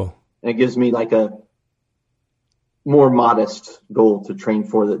fun. Cool. And it gives me a more modest goal to train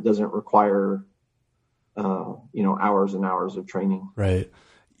for that doesn't require, hours and hours of training. Right.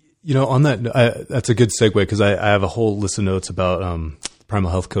 On that, that's a good segue because I have a whole list of notes about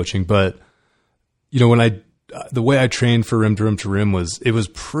primal health coaching. But when the way I trained for rim to rim to rim was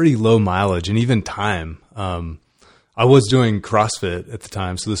pretty low mileage and even time. I was doing CrossFit at the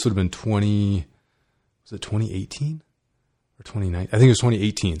time, so this would have been 2018 or 2019? I think it was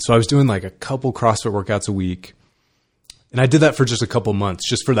 2018. So I was doing a couple CrossFit workouts a week, and I did that for just a couple months,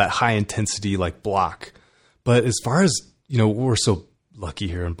 just for that high intensity block. But as far as we're so lucky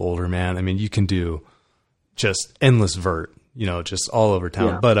here in Boulder, man. You can do just endless vert, just all over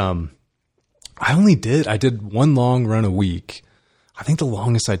town. Yeah. But I did one long run a week. I think the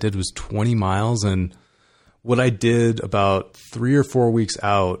longest I did was 20 miles. And what I did about 3 or 4 weeks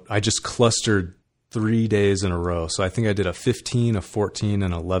out, I just clustered 3 days in a row. So I think I did a 15, a 14,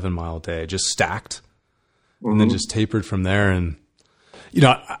 and 11 mile day, just stacked. and then just tapered from there. And, you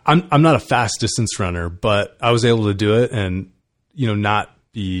know, I'm not a fast distance runner, but I was able to do it and, you know, not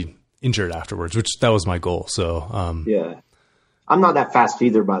be injured afterwards, which that was my goal. So, yeah, I'm not that fast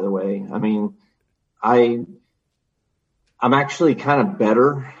either, by the way. I mean, I'm actually kind of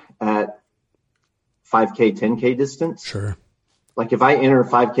better at 5K, 10K distance. Sure. Like if I enter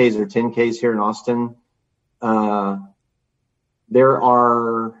 5Ks or 10Ks here in Austin, there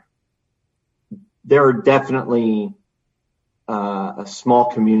are definitely a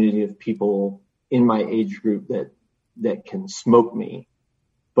small community of people in my age group that can smoke me.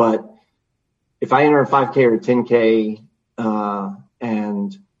 But if I enter a 5K or a 10K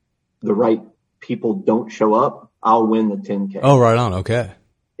and the right people don't show up, I'll win the 10K. Oh, right on. Okay.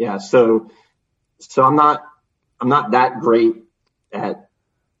 Yeah. So I'm not that great at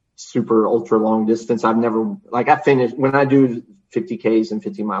super ultra long distance. I've never, like, I finish when I do 50Ks and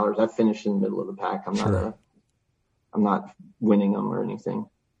 50 milers, I finish in the middle of the pack. I'm not winning them or anything.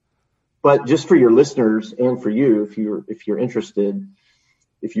 But just for your listeners and for you, if you're interested,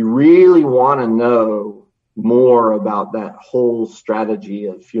 if you really want to know more about that whole strategy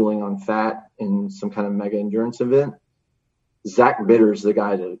of fueling on fat in some kind of mega endurance event, Zach Bitter's the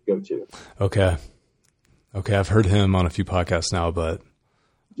guy to go to. Okay. I've heard him on a few podcasts now, but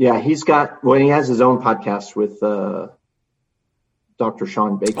yeah, he has his own podcast with Dr.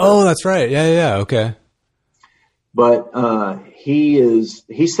 Sean Baker. Oh, that's right. Yeah. Okay. But he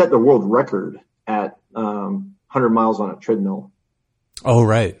set the world record at 100 miles on a treadmill. Oh,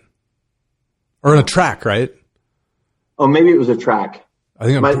 right. Or on a track, right? Oh, maybe it was a track. I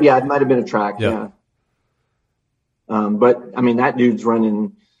think it might have been a track. Yeah. But I mean, that dude's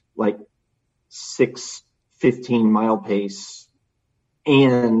running like 6:15 mile pace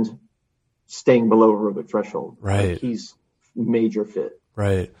and staying below aerobic threshold. Right. Like he's major fit.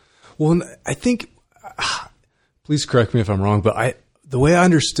 Right. Well, I think, please correct me if I'm wrong, but the way I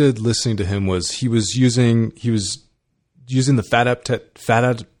understood listening to him was he was using the fat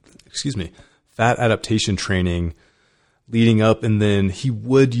adaptation training leading up, and then he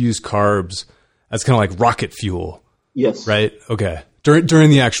would use carbs as kind of like rocket fuel. Yes. Right. Okay. During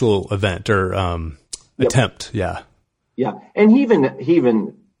the actual event or attempt. Yeah. Yeah. And he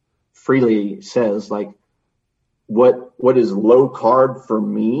even freely says, like, what is low carb for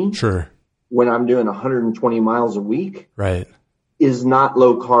me? Sure. When I'm doing 120 miles a week. Right. Is not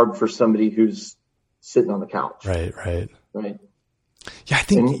low carb for somebody who's sitting on the couch. Right. Yeah, I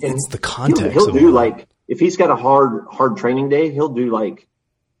think it's the context. He'll do like, if he's got a hard training day, he'll do like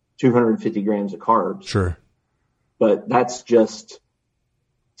 250 grams of carbs. Sure. But that's just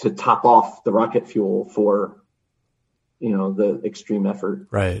to top off the rocket fuel for, the extreme effort.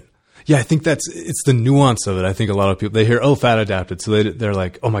 Right. Yeah, I think it's the nuance of it. I think a lot of people, they hear, oh, fat adapted. So they're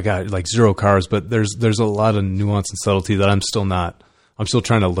like, oh my God, like 0 carbs. But there's a lot of nuance and subtlety that I'm still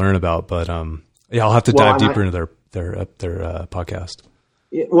trying to learn about. But yeah, I'll have to dive deeper into their podcast.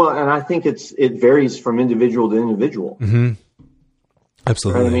 Yeah, well, and I think it varies from individual to individual. Mm-hmm.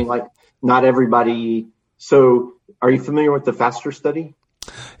 Absolutely. Right? I mean, like, not everybody. So are you familiar with the FASTER study?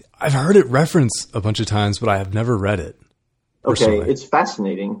 I've heard it referenced a bunch of times, but I have never read it. Okay. It's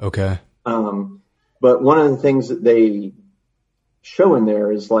fascinating. Okay. But one of the things that they show in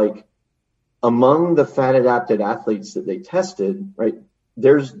there is, like, among the fat adapted athletes that they tested, right,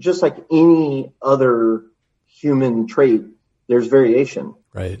 there's just like any other human trait, there's variation.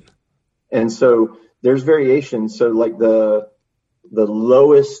 Right. And so there's variation. So like the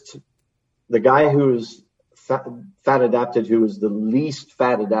lowest, the guy who's fat adapted, who was the least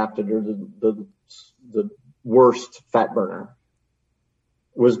fat adapted, or the worst fat burner,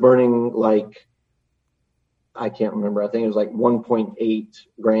 was burning like, I can't remember. I think it was like 1.8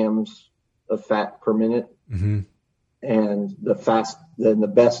 grams of fat per minute. Mm-hmm. And the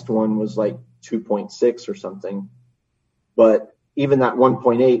best one was like 2.6 or something. But even that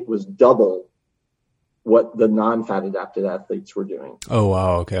 1.8 was double what the non-fat adapted athletes were doing. Oh,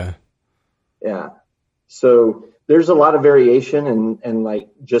 wow. Okay. Yeah. So there's a lot of variation, and like,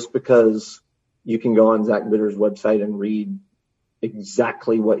 just because you can go on Zach Bitter's website and read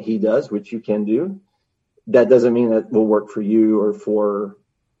exactly what he does, which you can do, that doesn't mean that will work for you or for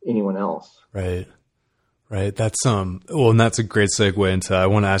anyone else. Right. That's and that's a great segue into, I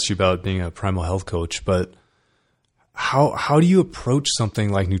want to ask you about being a primal health coach, but how do you approach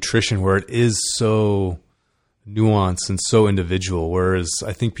something like nutrition where it is so nuanced and so individual, whereas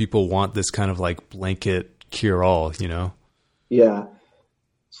I think people want this kind of like blanket cure all, Yeah.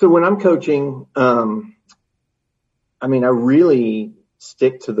 So when I'm coaching, I really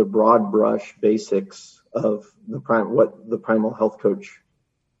stick to the broad brush basics of what the primal health coach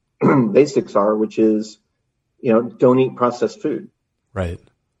basics are, which is don't eat processed food. Right.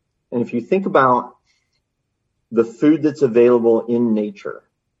 And if you think about the food that's available in nature,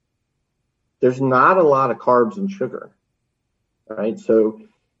 there's not a lot of carbs and sugar, right? So,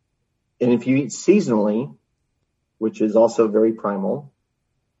 and if you eat seasonally, which is also very primal,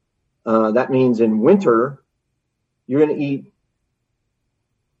 that means in winter, you're going to eat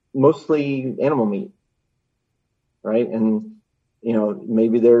mostly animal meat, right? And,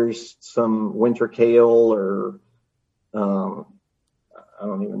 maybe there's some winter kale or I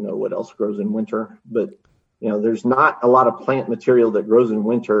don't even know what else grows in winter, but, there's not a lot of plant material that grows in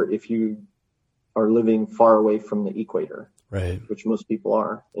winter if you are living far away from the equator, right? Which most people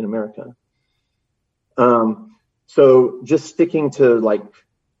are in America. So just sticking to like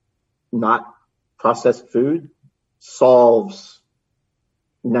not processed food solves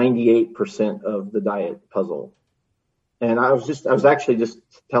 98% of the diet puzzle. And I was actually just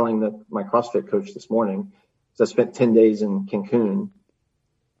telling my CrossFit coach this morning, because I spent 10 days in Cancun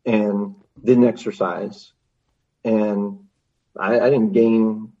and didn't exercise, and I didn't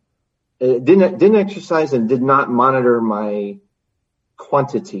gain, didn't exercise and did not monitor my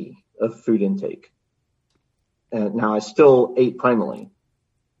quantity of food intake. And now I still ate primally.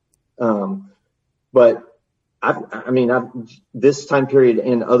 But I've this time period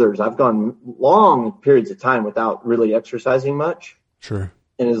and others, I've gone long periods of time without really exercising much. Sure.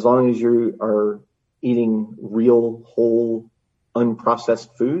 And as long as you are eating real, whole,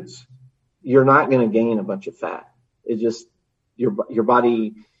 unprocessed foods, you're not going to gain a bunch of fat. It just, your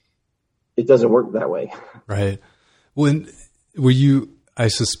body, it doesn't work that way. Right. I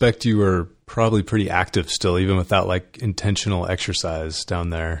suspect you were probably pretty active still, even without like intentional exercise down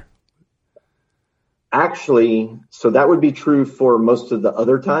there. Actually, so that would be true for most of the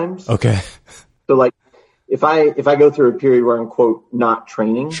other times. Okay. So like if I go through a period where I'm quote not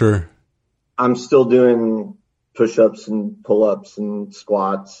training, sure, I'm still doing push-ups and pull-ups and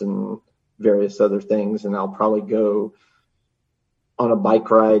squats and various other things, and I'll probably go on a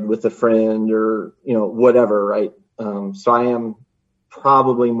bike ride with a friend or whatever, right? So I am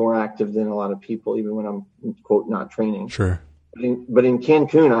probably more active than a lot of people, even when I'm quote not training. Sure. But in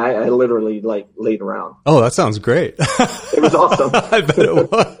Cancun, I literally like laid around. Oh, that sounds great. It was awesome. I bet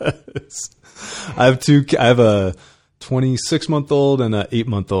it was. I have a 26-month-old and an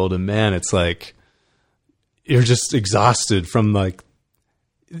 8-month-old, and man, it's like you're just exhausted from like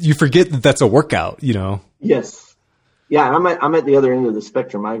you forget that that's a workout, Yes. Yeah, I'm at the other end of the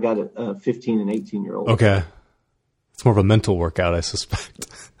spectrum. I got a 15 and 18-year-old. Okay. It's more of a mental workout, I suspect.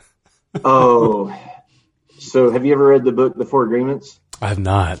 Oh. So have you ever read the book, The Four Agreements? I have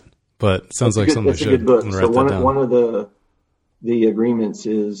not, but it sounds like something I should. It's a good book. So one of the agreements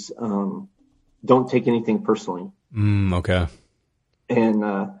is don't take anything personally. Okay. And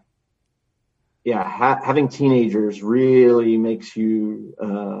having teenagers really makes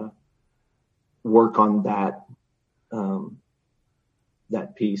you work on that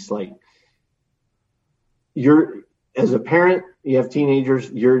that piece. Like as a parent, you have teenagers,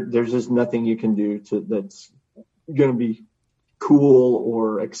 there's just nothing you can do that's going to be cool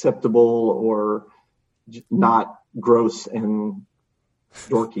or acceptable or not gross and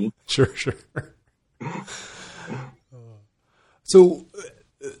dorky. Sure. So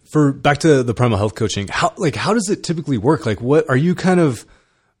back to the Primal Health Coaching, how does it typically work? Like, what are you kind of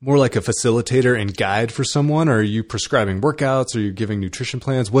more like a facilitator and guide for someone? Or are you prescribing workouts? Are you giving nutrition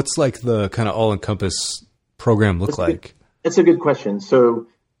plans? What's like the kind of all-encompass program look like? That's a good question. So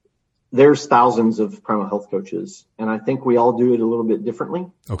there's thousands of Primal Health coaches, and I think we all do it a little bit differently.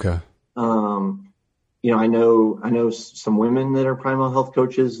 Okay. I know some women that are Primal Health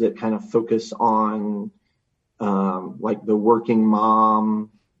coaches that kind of focus on like the working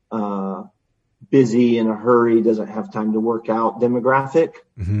mom, busy, in a hurry, doesn't have time to work out demographic.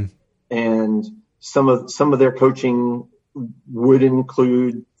 Mm-hmm. And some of their coaching would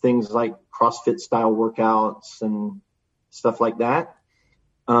include things like CrossFit style workouts and stuff like that.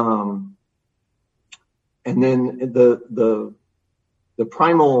 And then the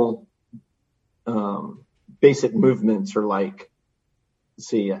primal basic movements are like, let's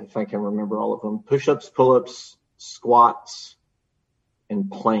see if I can remember all of them: push-ups, pull-ups, squats,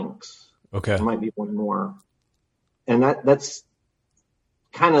 and planks. Okay. There might be one more. And that's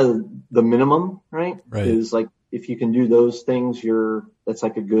kind of the minimum, right? Right. Is like, if you can do those things, that's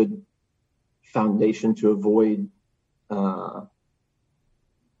like a good foundation to avoid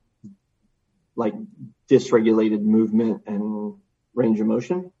like dysregulated movement and range of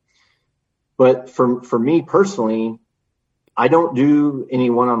motion. But for me personally, I don't do any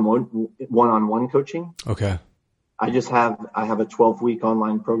one-on-one coaching. Okay. I have a 12-week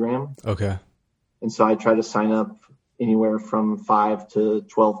online program. Okay. And so I try to sign up anywhere from 5 to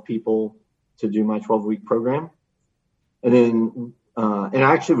 12 people to do my 12-week program. And then, and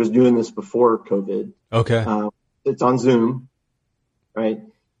I actually was doing this before COVID. Okay. It's on Zoom, right?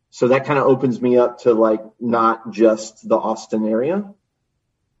 So that kind of opens me up to like not just the Austin area.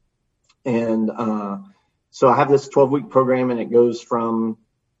 And so I have this 12-week program, and it goes from,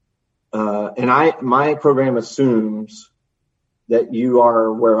 my program assumes that you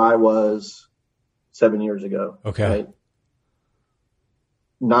are where I was 7 years ago. Okay. Right?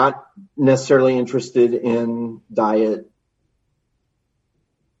 Not necessarily interested in diet,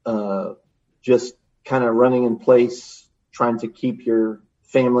 just kind of running in place, trying to keep your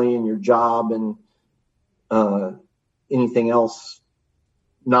family and your job and anything else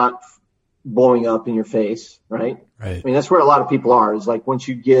not blowing up in your face, right? Right. I mean, that's where a lot of people are, is like once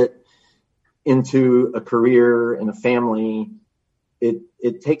you get into a career and a family,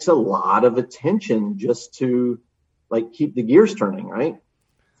 it takes a lot of attention just to like keep the gears turning, right?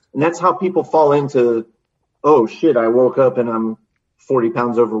 And that's how people fall into, oh shit, I woke up and I'm 40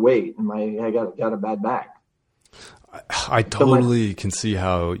 pounds overweight and I got a bad back. I totally can see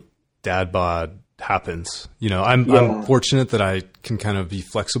how dad bod happens. You know, I'm fortunate that I can kind of be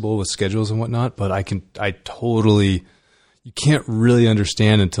flexible with schedules and whatnot, but you can't really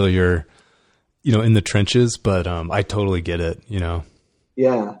understand until you're, you know, in the trenches, but I totally get it, you know?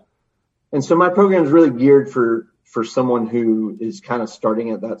 Yeah. And so my program is really geared for someone who is kind of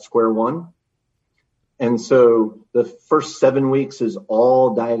starting at that square one. And so the first 7 weeks is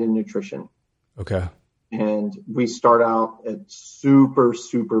all diet and nutrition. Okay. And we start out at super,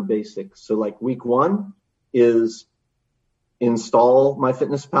 super basic. So like week 1 is install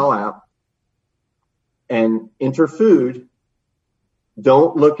MyFitnessPal app and enter food.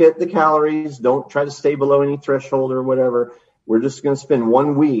 Don't look at the calories. Don't try to stay below any threshold or whatever. We're just going to spend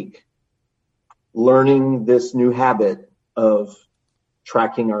 1 week learning this new habit of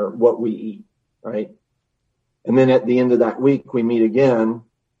tracking what we eat, right? And then at the end of that week, we meet again,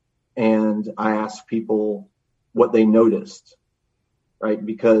 and I ask people what they noticed, right?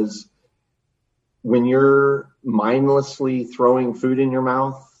 Because when you're mindlessly throwing food in your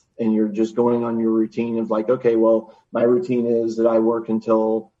mouth and you're just going on your routine of like, okay, well, my routine is that I work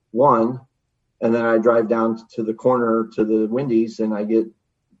until 1, and then I drive down to the corner to the Wendy's and I get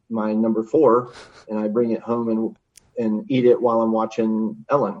my number 4 and I bring it home and eat it while I'm watching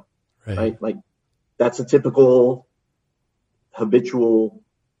Ellen, right? Like that's a typical habitual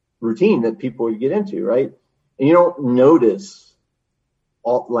routine that people would get into, right? And you don't notice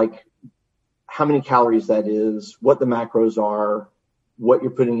like how many calories that is, what the macros are, what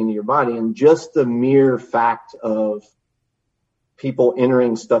you're putting into your body. And just the mere fact of people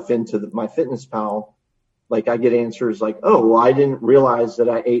entering stuff into MyFitnessPal, like I get answers like, oh, well, I didn't realize that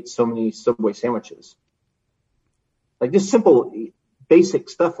I ate so many Subway sandwiches. Like just simple, basic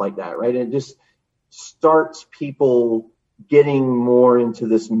stuff like that, right? And it just starts people getting more into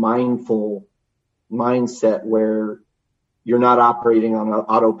this mindful mindset where you're not operating on an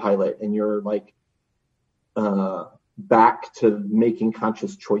autopilot and you're like back to making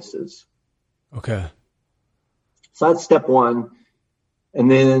conscious choices. Okay. So that's step 1. And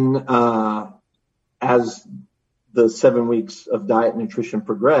then as the 7 weeks of diet and nutrition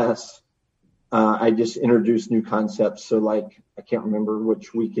progress, I just introduce new concepts. So like, I can't remember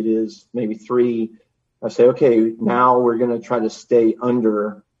which week it is, maybe 3. I say, okay, now we're going to try to stay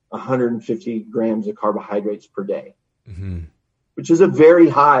under 150 grams of carbohydrates per day, which is a very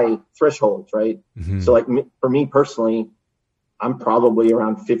high threshold, right? So like for me personally, I'm probably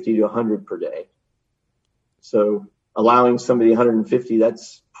around 50 to 100 per day. So allowing somebody 150,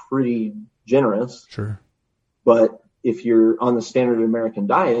 that's pretty generous. Sure. But if you're on the standard American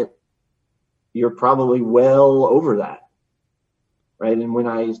diet, you're probably well over that, right? And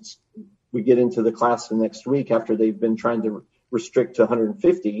when we get into the class the next week after they've been trying to restrict to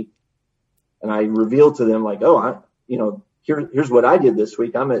 150, and I reveal to them like, oh, here's what I did this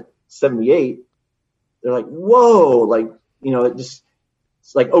week. I'm at 78. They're like, whoa, like, it's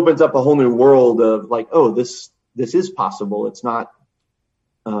like opens up a whole new world of like, oh, this is possible. It's not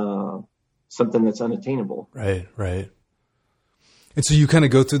something that's unattainable. Right. And so you kind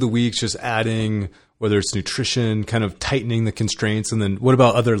of go through the weeks just adding, whether it's nutrition, kind of tightening the constraints, and then what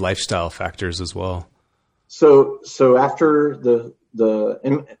about other lifestyle factors as well? So after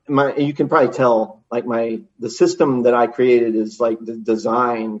you can probably tell, like the system that I created is like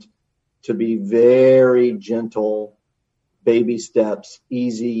designed to be very gentle, baby steps,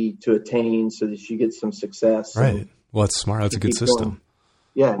 easy to attain so that you get some success. Right. Well, that's smart. That's a good system.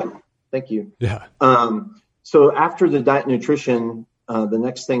 Yeah. Thank you. Yeah. So after the diet and nutrition, the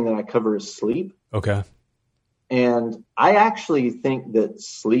next thing that I cover is sleep. Okay. And I actually think that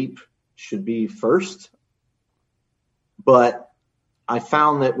sleep should be first. But I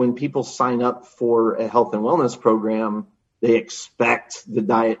found that when people sign up for a health and wellness program, they expect the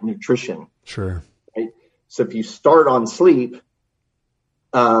diet and nutrition. Sure. Right? So if you start on sleep,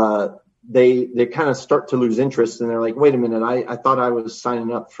 they kind of start to lose interest, and they're like, wait a minute, I thought I was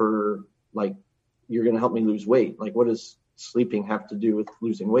signing up for, like, you're going to help me lose weight. Like, what does sleeping have to do with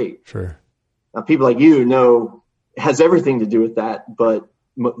losing weight? Sure. Now, people like you know it has everything to do with that, but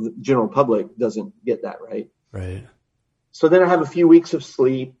the general public doesn't get that, right? Right. So then I have a few weeks of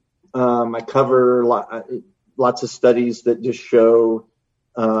sleep. I cover lots of studies that just show,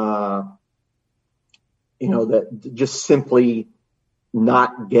 that just simply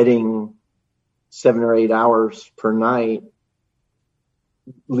not getting 7 or 8 hours per night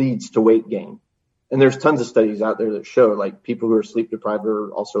leads to weight gain. And there's tons of studies out there that show, like, people who are sleep deprived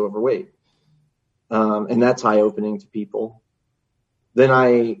are also overweight. And that's eye-opening to people. Then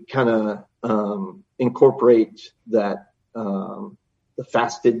I kind of incorporate that the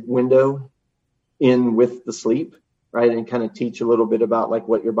fasted window in with the sleep, right? And kind of teach a little bit about, like,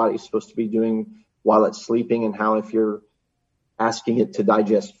 what your body's supposed to be doing while it's sleeping, and how if you're asking it to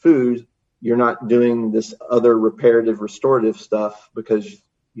digest food, you're not doing this other reparative, restorative stuff because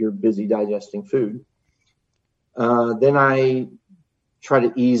you're busy digesting food. Then I try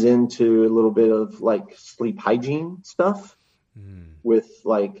to ease into a little bit of, like, sleep hygiene stuff with,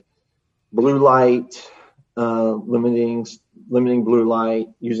 like, blue light, limiting blue light,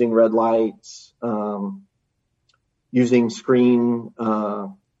 using red lights, using screen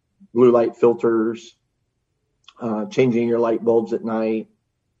blue light filters, changing your light bulbs at night,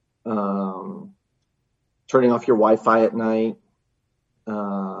 turning off your Wi-Fi at night,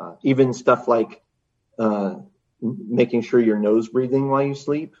 even stuff like making sure you're nose breathing while you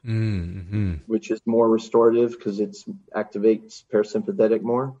sleep, which is more restorative because it activates parasympathetic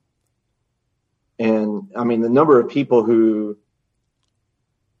more. And I mean, the number of people who,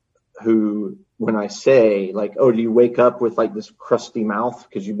 when I say, like, oh, do you wake up with, like, this crusty mouth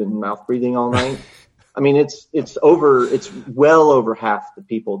because you've been mouth breathing all night? I mean, it's well over half the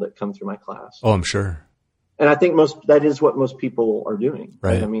people that come through my class. Oh, I'm sure. And I think that is what most people are doing.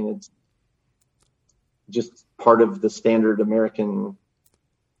 Right. I mean, it's just part of the standard American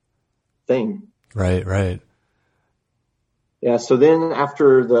thing. Right. Yeah. So then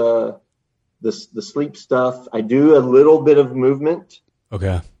after the sleep stuff, I do a little bit of movement.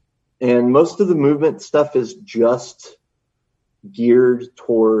 Okay. And most of the movement stuff is just geared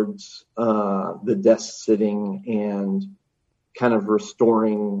towards the desk sitting and kind of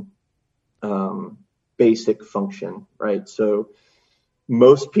restoring basic function, right? So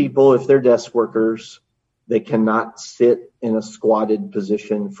most people, if they're desk workers, they cannot sit in a squatted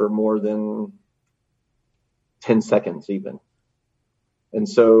position for more than 10 seconds even. And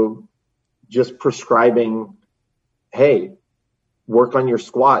so just prescribing, hey, work on your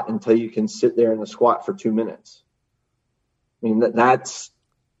squat until you can sit there in the squat for 2 minutes. I mean,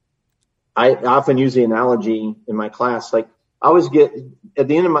 I often use the analogy in my class, like, I always get at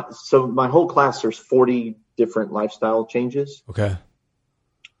the end of my whole class, there's 40 different lifestyle changes. Okay.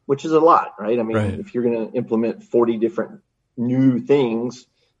 Which is a lot, right? I mean, right. If you're going to implement 40 different new things,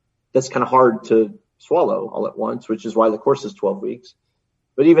 that's kind of hard to swallow all at once, which is why the course is 12 weeks.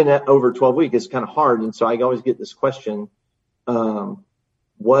 But even at over 12 weeks, it's kind of hard. And so I always get this question,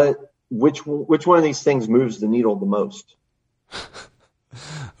 which one of these things moves the needle the most?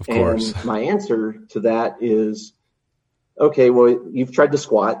 Of course. And my answer to that is, okay, well, you've tried to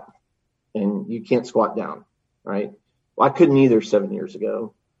squat and you can't squat down, right? Well, I couldn't either 7 years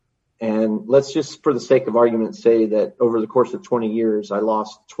ago. And let's just, for the sake of argument, say that over the course of 20 years, I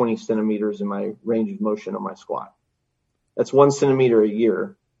lost 20 centimeters in my range of motion on my squat. That's 1 centimeter a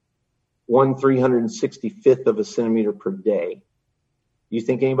year, 1/365th of a centimeter per day. You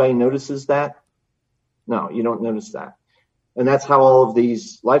think anybody notices that? No, you don't notice that. And that's how all of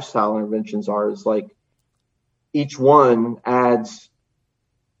these lifestyle interventions are, is like each one adds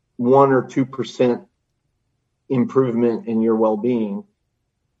 1 or 2% improvement in your well-being.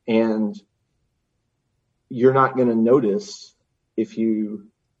 And you're not going to notice if you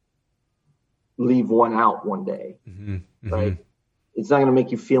leave one out one day, right? It's not going to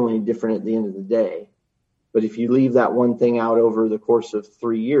make you feel any different at the end of the day. But if you leave that one thing out over the course of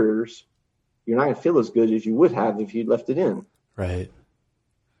 3 years, you're not going to feel as good as you would have if you'd left it in. Right.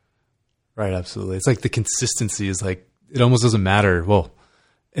 Right, absolutely. It's like the consistency is like, it almost doesn't matter. Well,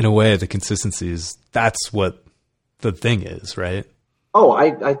 in a way, the consistency is, that's what the thing is, right? Oh,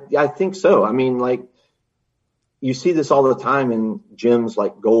 I think so. I mean, like, you see this all the time in gyms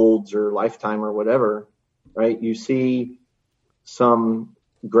like Gold's or Lifetime or whatever, right? You see some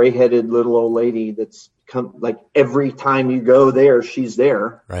gray-headed little old lady that's like every time you go there, she's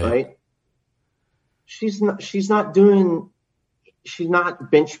there, right? She's not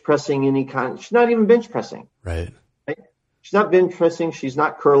bench pressing any kind. She's not even bench pressing. Right. She's not bench pressing. She's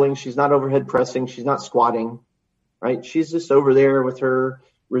not curling. She's not overhead pressing. She's not squatting, right? She's just over there with her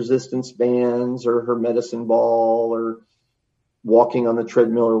resistance bands or her medicine ball or walking on the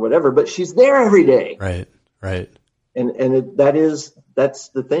treadmill or whatever, but she's there every day. Right. And that's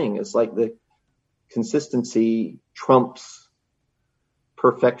the thing. It's like the consistency trumps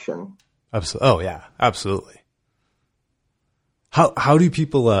perfection. Absolutely. Oh yeah, absolutely. How do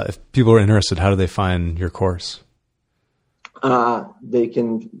people, if people are interested, how do they find your course? I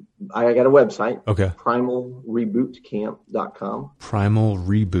got a website. Okay. primalrebootcamp.com. Primal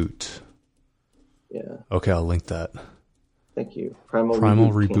Reboot. Yeah. Okay. I'll link that. Thank you.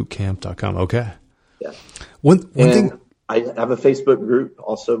 primalrebootcamp.com. Okay. Yeah. One thing. I have a Facebook group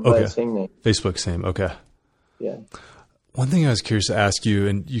also by the same name. Facebook, same. Okay. Yeah. One thing I was curious to ask you,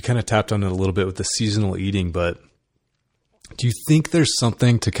 and you kind of tapped on it a little bit with the seasonal eating, but do you think there's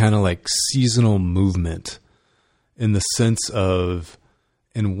something to kind of like seasonal movement in the sense of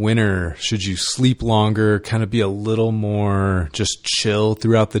in winter, should you sleep longer, kind of be a little more just chill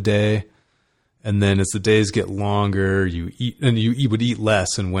throughout the day? And then as the days get longer, you eat, and you would eat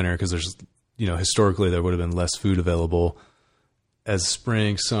less in winter because there's, historically there would have been less food available. As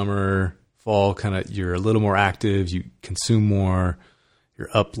spring, summer, fall, kind of, you're a little more active, you consume more, you're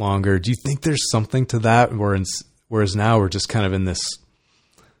up longer. Do you think there's something to that? Whereas now we're just kind of in this,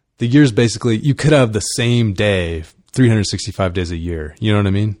 the year's basically, you could have the same day, 365 days a year. You know what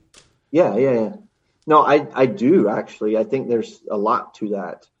I mean? Yeah. No, I do actually. I think there's a lot to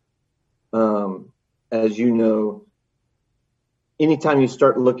that. As you know, anytime you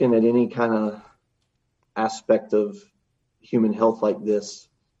start looking at any kind of aspect of human health like this,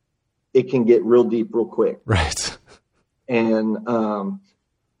 it can get real deep real quick. Right. And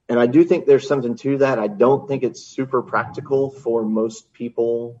I do think there's something to that. I don't think it's super practical for most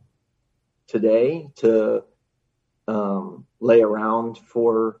people today to lay around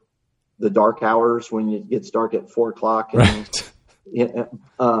for the dark hours when it gets dark at 4:00. Right. Yeah.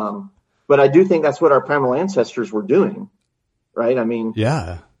 But I do think that's what our primal ancestors were doing. Right. I mean,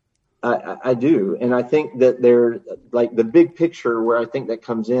 yeah, I do. And I think that they're like the big picture where I think that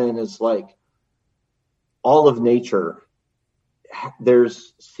comes in is like all of nature.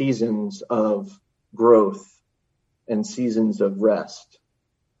 There's seasons of growth and seasons of rest.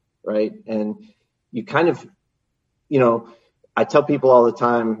 Right. And you kind of, I tell people all the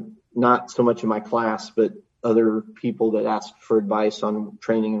time, not so much in my class, but other people that ask for advice on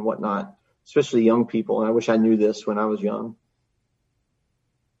training and whatnot, especially young people. And I wish I knew this when I was young.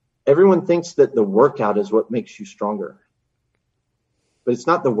 Everyone thinks that the workout is what makes you stronger, but it's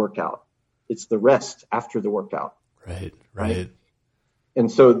not the workout. It's the rest after the workout. Right.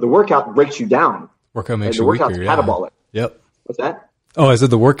 And so the workout breaks you down. Workout makes you weaker. The workout's catabolic. Yep. What's that? Oh, I said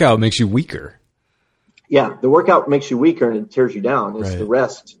the workout makes you weaker. Yeah, the workout makes you weaker and it tears you down. It's right. The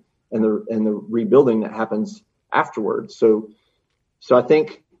rest and the rebuilding that happens afterwards. So I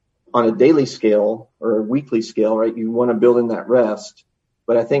think on a daily scale or a weekly scale, right, you want to build in that rest.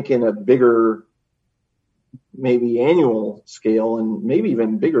 But I think in a bigger, maybe annual scale, and maybe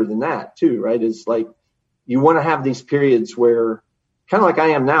even bigger than that too, right, is like you want to have these periods where, kind of like I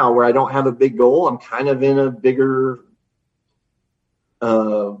am now, where I don't have a big goal. I'm kind of in a bigger,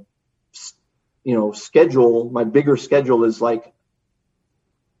 schedule. My bigger schedule is like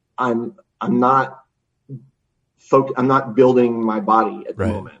I'm not building my body at the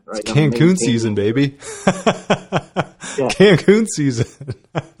moment. Right? It's Cancun season, baby. Yeah. Cancun season.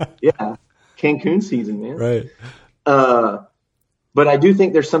 Yeah, Cancun season, man. Right. But I do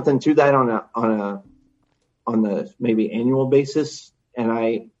think there's something to that on the maybe annual basis, and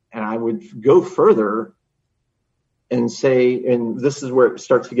I would go further and say, and this is where it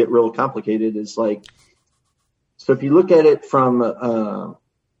starts to get real complicated. Is like, so if you look at it from the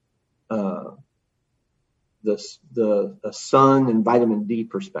sun and vitamin D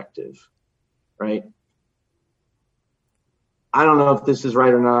perspective, right? I don't know if this is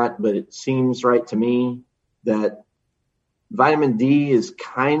right or not, but it seems right to me that vitamin D is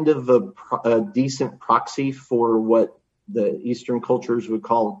kind of a decent proxy for what the Eastern cultures would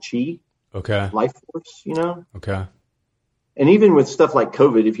call chi. Okay. Life force, Okay. And even with stuff like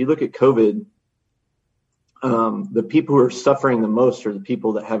COVID, if you look at COVID, the people who are suffering the most are the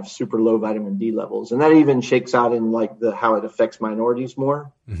people that have super low vitamin D levels. And that even shakes out in like how it affects minorities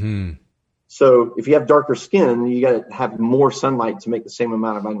more. Mm-hmm. So if you have darker skin, you got to have more sunlight to make the same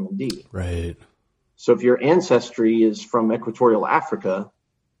amount of vitamin D. Right. So if your ancestry is from equatorial Africa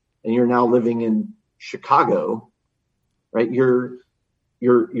and you're now living in Chicago, right, your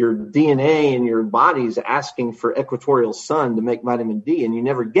DNA and your body's asking for equatorial sun to make vitamin D, and you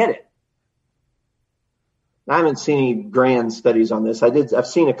never get it. I haven't seen any grand studies on this. I've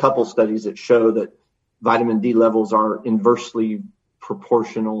seen a couple studies that show that vitamin D levels are inversely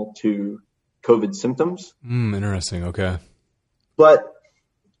proportional to COVID symptoms. Interesting. Okay. But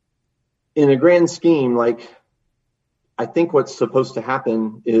in a grand scheme, like, I think what's supposed to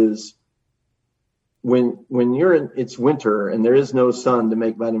happen is when it's winter and there is no sun to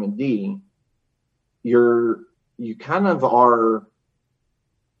make vitamin D, you kind of are,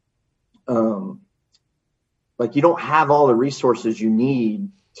 like, you don't have all the resources you need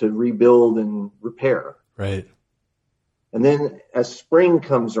to rebuild and repair. Right. And then as spring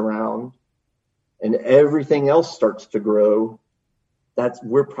comes around and everything else starts to grow,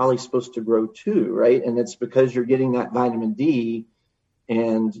 we're probably supposed to grow too, right? And it's because you're getting that vitamin D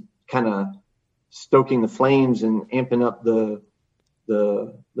and kind of stoking the flames and amping up the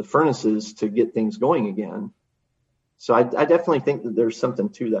furnaces to get things going again. So I definitely think that there's something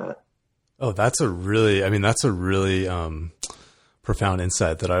to that. Oh, that's a really profound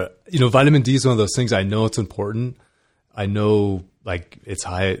insight that vitamin D is one of those things. I know it's important. I know, like, it's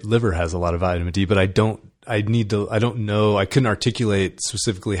high. Liver has a lot of vitamin D, but I don't know. I couldn't articulate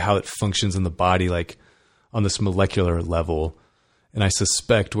specifically how it functions in the body, like on this molecular level. And I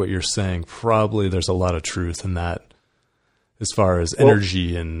suspect what you're saying, probably there's a lot of truth in that as far as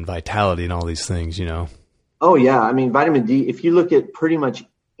energy and vitality and all these things, you know? Oh yeah. I mean, vitamin D, if you look at pretty much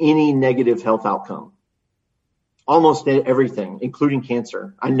any negative health outcome, almost everything, including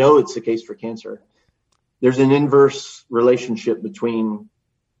cancer. I know it's the case for cancer. There's an inverse relationship between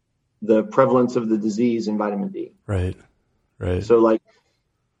the prevalence of the disease and vitamin D. Right. So, like,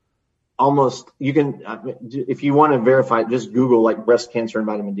 almost, you can, if you want to verify it, just Google, like, breast cancer and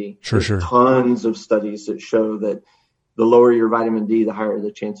vitamin D. Sure. Tons of studies that show that the lower your vitamin D, the higher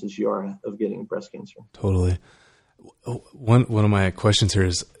the chances you are of getting breast cancer. Totally. One of my questions here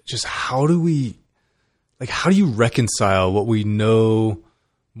is just how do you reconcile what we know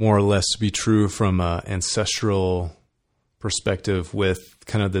more or less to be true from an ancestral perspective with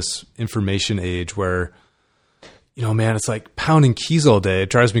kind of this information age where, man, it's like pounding keys all day. It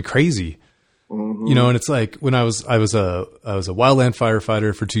drives me crazy. Mm-hmm. And it's like when I was a wildland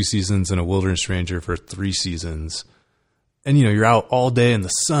firefighter for 2 seasons and a wilderness ranger for 3 seasons. And, you're out all day in the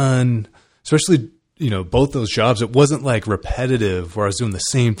sun, especially, both those jobs. It wasn't like repetitive where I was doing the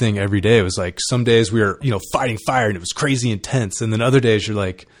same thing every day. It was like some days we were, fighting fire and it was crazy intense. And then other days you're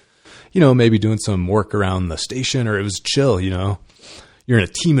like, maybe doing some work around the station, or it was chill, you're in a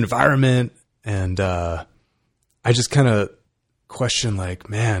team environment. And, I just kind of question, like,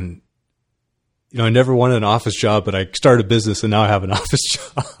 man, I never wanted an office job, but I started a business and now I have an office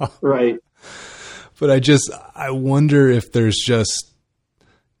job. Right. But I wonder if there's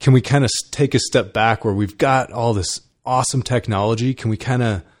can we kind of take a step back where we've got all this awesome technology? Can we kind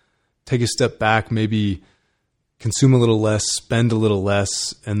of take a step back, maybe consume a little less, spend a little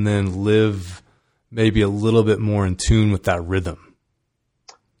less, and then live maybe a little bit more in tune with that rhythm?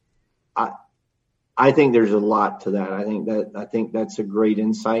 I think there's a lot to that. I think that's a great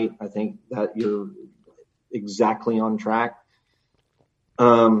insight. I think that you're exactly on track.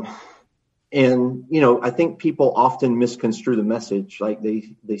 And, I think people often misconstrue the message. Like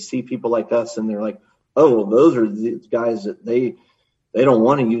they see people like us and they're like, oh, those are the guys that they don't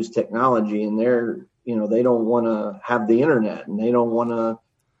want to use technology, and they're, they don't want to have the internet, and they don't want to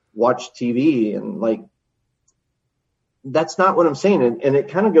watch TV. And, like, that's not what I'm saying. And it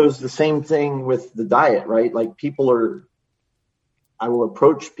kind of goes the same thing with the diet, right? Like, I will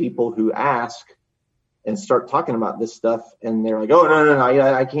approach people who ask and start talking about this stuff, and they're like, oh, no,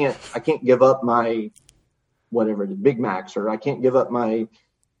 I can't give up my, whatever, the Big Macs, or I can't give up my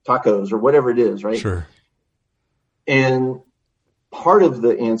tacos, or whatever it is, right? Sure. And part of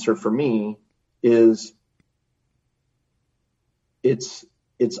the answer for me is it's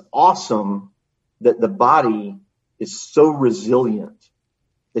awesome that the body is so resilient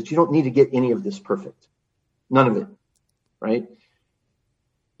that you don't need to get any of this perfect. None of it, right?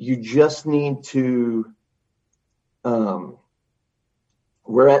 You just need to,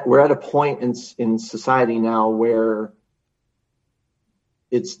 we're at a point in society now where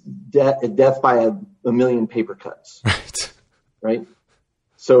it's death by a million paper cuts. Right.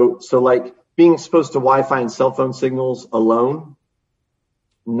 So like being exposed to Wi-Fi and cell phone signals alone,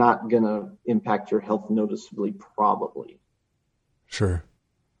 not going to impact your health noticeably, probably. Sure.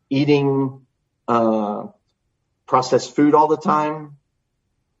 eating processed food all the time,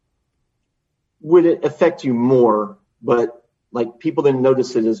 would it affect you more? But like people didn't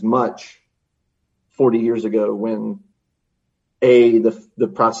notice it as much 40 years ago when A,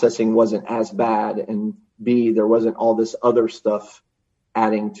 the processing wasn't as bad, and B, there wasn't all this other stuff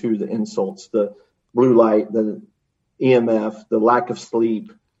adding to the insults, the blue light, the EMF, the lack of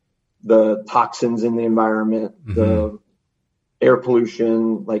sleep, the toxins in the environment, the air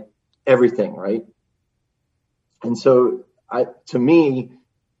pollution, like everything, right? And so to me,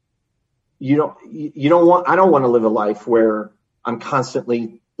 I don't want to live a life where I'm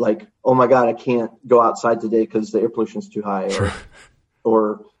constantly like, oh my God, I can't go outside today because the air pollution's too high. Sure.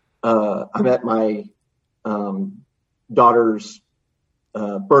 Or I'm at my daughter's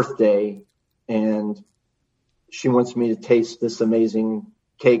birthday and she wants me to taste this amazing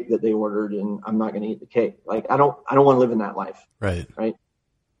cake that they ordered and I'm not going to eat the cake. Like, I don't want to live in that life. Right. Right.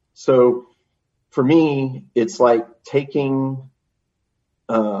 So for me, it's like taking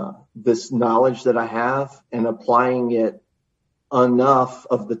this knowledge that I have and applying it enough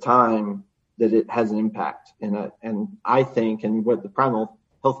of the time that it has an impact. And I think, and what the primal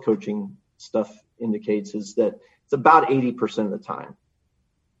health coaching stuff indicates is that it's about 80% of the time,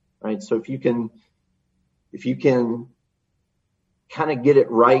 right? So if you can kind of get it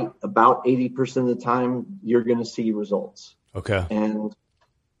right about 80% of the time, you're going to see results. Okay. And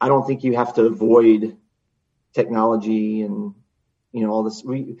I don't think you have to avoid technology and, all this.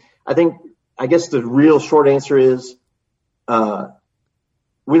 I guess the real short answer is,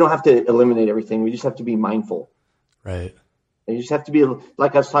 we don't have to eliminate everything. We just have to be mindful. Right. And you just have to be,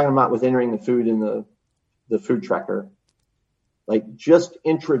 like I was talking about with entering the food in the food tracker, like just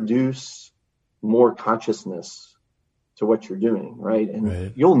introduce more consciousness to what you're doing. Right.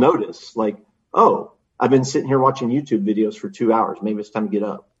 And You'll notice like, oh, I've been sitting here watching YouTube videos for 2 hours. Maybe it's time to get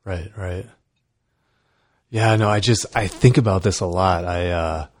up. Right. Right. Yeah, no, I think about this a lot.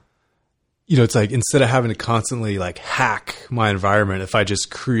 It's like instead of having to constantly like hack my environment, if I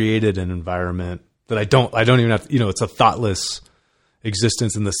just created an environment that I don't even have, it's a thoughtless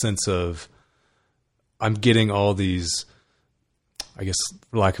existence in the sense of I'm getting all these, I guess,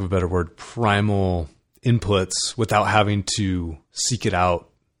 for lack of a better word, primal inputs without having to seek it out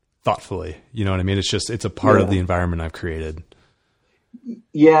thoughtfully. You know what I mean? It's a part of the environment I've created.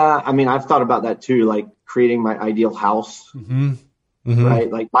 Yeah. I mean, I've thought about that too, like creating my ideal house,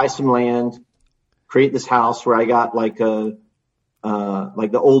 right? Like buy some land, create this house where I got like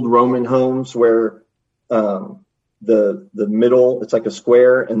like the old Roman homes where, the middle, it's like a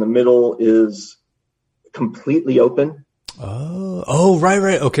square and the middle is completely open. Oh,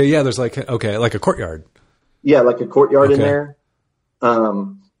 right. Okay. Yeah. There's like a courtyard. Yeah. Like a courtyard in there.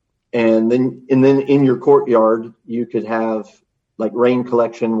 And then in your courtyard, you could have like rain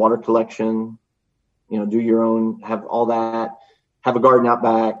collection, water collection, do your own, have all that, have a garden out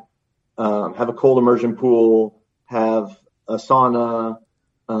back, have a cold immersion pool, have a sauna,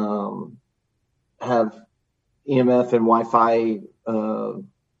 have EMF and Wi-Fi,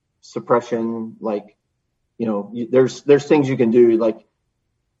 suppression. Like, there's things you can do. Like,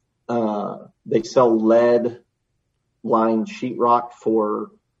 they sell lead lined sheetrock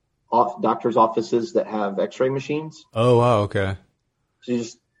for doctors' offices that have x-ray machines. Oh, wow. Okay. So you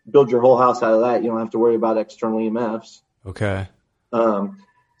just build your whole house out of that. You don't have to worry about external EMFs. Okay.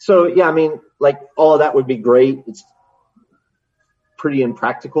 So yeah, I mean, like all of that would be great. It's pretty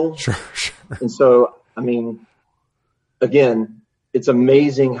impractical. Sure. And so, I mean, again, it's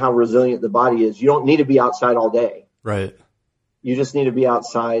amazing how resilient the body is. You don't need to be outside all day. Right. You just need to be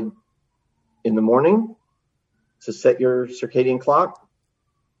outside in the morning to set your circadian clock.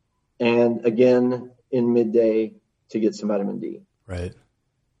 And again, in midday to get some vitamin D. Right.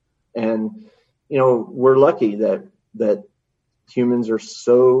 And, we're lucky that humans are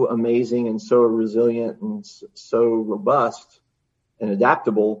so amazing and so resilient and so robust and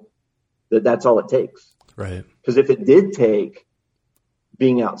adaptable that that's all it takes. Right. Because if it did take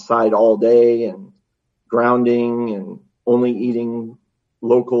being outside all day and grounding and only eating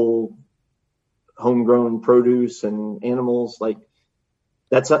local homegrown produce and animals, like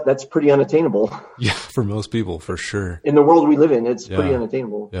that's pretty unattainable. Yeah, for most people, for sure. In the world we live in, it's pretty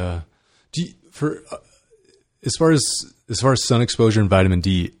unattainable. Yeah. As far as sun exposure and vitamin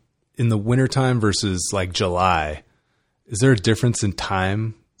D in the wintertime versus like July, is there a difference in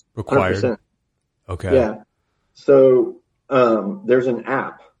time required? 100%. Okay. Yeah. So there's an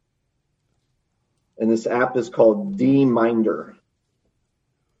app, and this app is called D-Minder.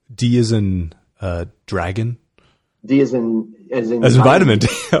 D is in dragon. D is in vitamin D.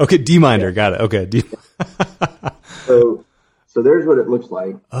 Okay, D-Minder. Yeah. Got it. Okay. So there's what it looks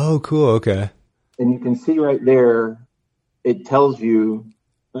like. Oh, cool. Okay. And you can see right there, it tells you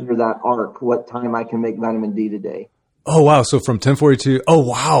under that arc what time I can make vitamin D today. Oh, wow. So from 1042. Oh,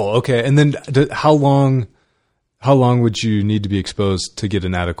 wow. Okay. And then how long would you need to be exposed to get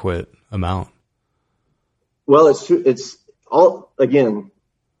an adequate amount? Well, it's all, again,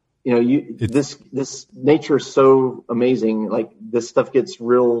 you know, this nature is so amazing. Like this stuff gets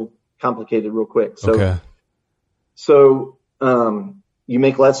real complicated real quick. So, okay. So, you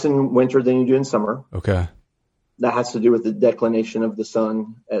make less in winter than you do in summer. Okay. That has to do with the declination of the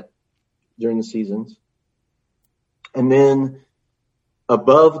sun during the seasons. And then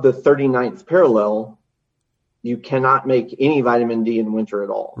above the 39th parallel, you cannot make any vitamin D in winter at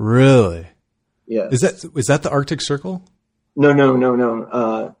all. Really? Yeah. Is that the Arctic Circle?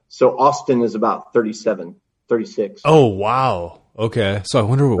 No. So Austin is about 37, 36. Oh, wow. Okay. So I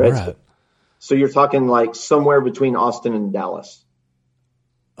wonder what we're at. So you're talking like somewhere between Austin and Dallas.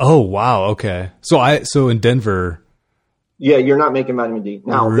 Oh, wow. Okay. So in Denver. Yeah, you're not making vitamin D.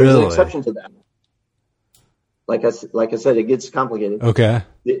 Now, There's an exception to that. Like I said, it gets complicated. Okay.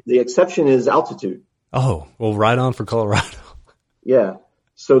 The exception is altitude. Oh, well, right on for Colorado. Yeah.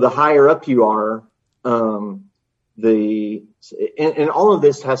 So the higher up you are, and all of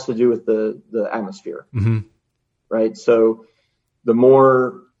this has to do with the atmosphere, mm-hmm. right? So the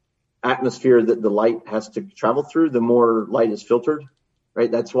more atmosphere that the light has to travel through, the more light is filtered,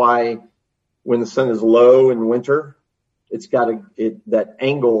 right? That's why when the sun is low in winter, it's got that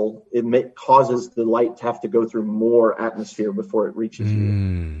angle, causes the light to have to go through more atmosphere before it reaches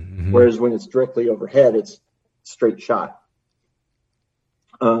mm-hmm. you. Whereas when it's directly overhead, it's straight shot.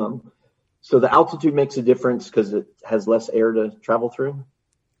 So the altitude makes a difference because it has less air to travel through.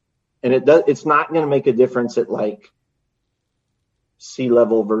 And it's not going to make a difference at like sea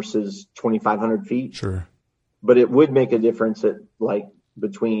level versus 2,500 feet. Sure. But it would make a difference at like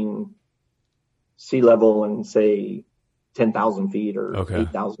between sea level and say 10,000 feet or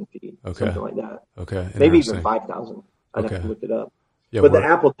 8,000 feet, something like that. Okay. Maybe even 5,000. I'd have to look it up. Yeah, but the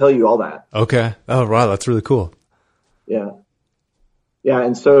app will tell you all that. Okay. Oh, wow. That's really cool. Yeah. Yeah.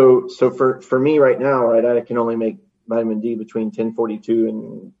 And so for me right now, right, I can only make vitamin D between 10:42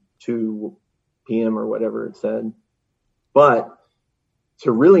 and 2 p.m. or whatever it said. But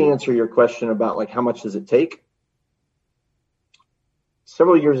to really answer your question about like how much does it take?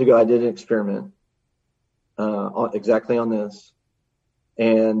 Several years ago, I did an experiment exactly on this,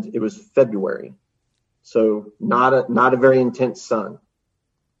 and it was February. So not a very intense sun,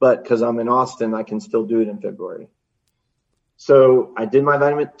 but because I'm in Austin, I can still do it in February. So I did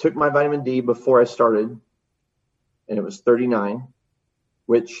took my vitamin D before I started, and it was 39,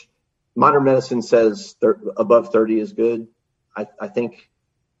 which modern medicine says above 30 is good. I think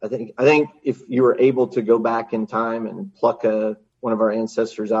if you were able to go back in time and pluck one of our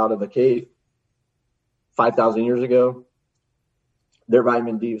ancestors out of a cave 5,000 years ago, their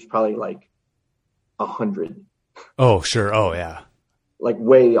vitamin D was probably like 100. Oh, sure. Oh, yeah. Like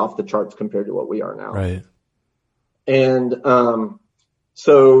way off the charts compared to what we are now. Right. And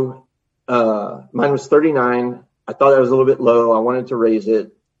so mine was 39. I thought that was a little bit low. I wanted to raise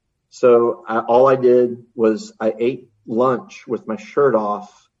it. So all I did was I ate lunch with my shirt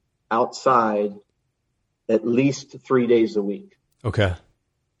off outside at least 3 days a week. Okay.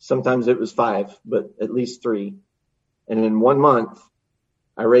 Sometimes it was 5, but at least 3. And in 1 month,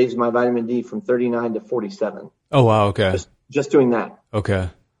 I raised my vitamin D from 39 to 47. Oh, wow. Okay. Just doing that. Okay.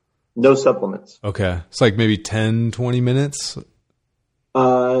 No supplements. Okay. It's like maybe 10, 20 minutes?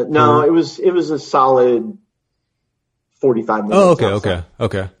 No, it was a solid 45 minutes. Oh,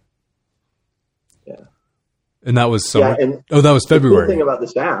 okay. Yeah. And that was summer? Yeah, and that was February. The cool thing about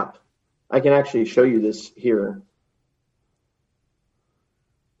this app, I can actually show you this here.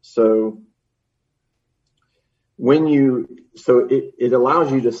 So it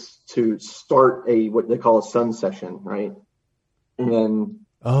allows you to start what they call a sun session, right? And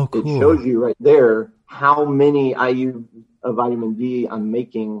cool. It shows you right there how many IU of vitamin D I'm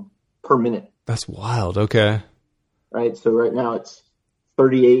making per minute. That's wild. Okay. Right. So right now it's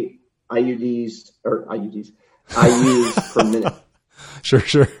 38 IUs per minute.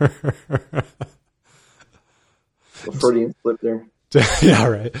 Sure. A Freudian slip there. Yeah,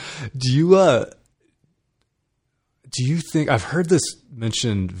 right. Do you think, I've heard this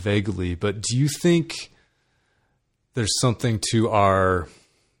mentioned vaguely, but do you think there's something to our,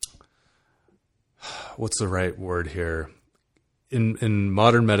 what's the right word here? In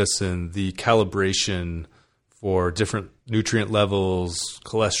modern medicine, the calibration for different nutrient levels,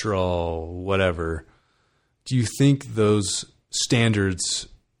 cholesterol, whatever, do you think those standards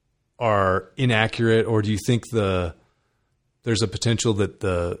are inaccurate, or do you think the there's a potential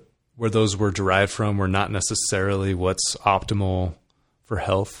that where those were derived from were not necessarily what's optimal for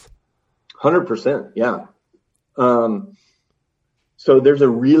health? 100%. Yeah. So there's a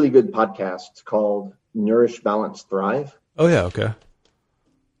really good podcast called Nourish, Balance, Thrive. Oh yeah. Okay.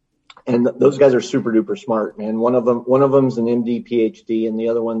 And those guys are super duper smart, man. One of them's an MD, PhD, and the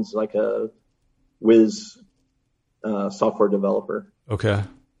other one's like a whiz software developer. Okay.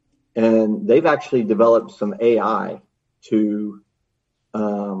 And they've actually developed some AI to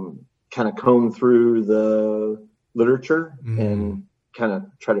kind of comb through the literature and kind of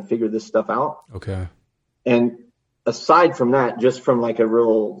try to figure this stuff out. Okay. And aside from that, just from like a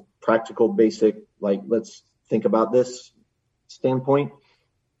real practical, basic, like, let's think about this standpoint,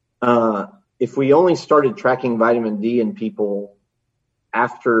 if we only started tracking vitamin D in people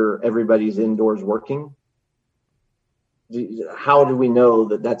after everybody's indoors working, how do we know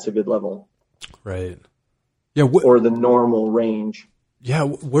that that's a good level? Right. Yeah. Or the normal range? Yeah.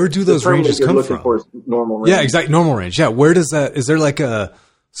 Where do those ranges come from? For normal range. Yeah, exactly. Normal range. Yeah. Where does that, is there like a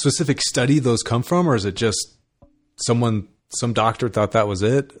specific study those come from, or is it just some doctor thought that was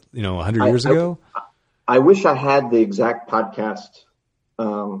it, 100 years ago? I wish I had the exact podcast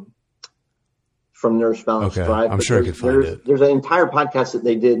from Nourish, Balance, Thrive. I'm sure I could find it. There's an entire podcast that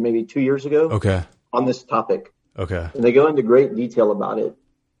they did maybe 2 years ago. Okay. On this topic. Okay. And they go into great detail about it.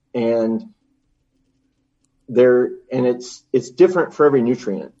 And it's different for every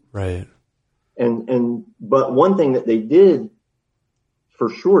nutrient. Right. But one thing that they did for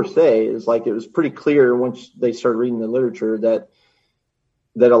sure say is, like, it was pretty clear once they started reading the literature that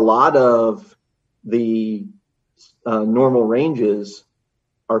a lot of the normal ranges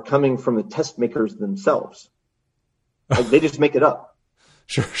are coming from the test makers themselves. Like, they just make it up.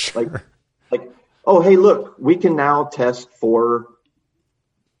 Sure. Like, oh, hey, look, we can now test for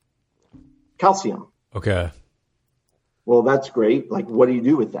calcium. Okay. Well, that's great. Like, what do you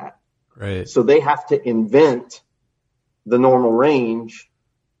do with that? Right. So they have to invent the normal range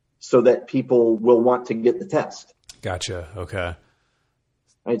so that people will want to get the test. Gotcha. Okay.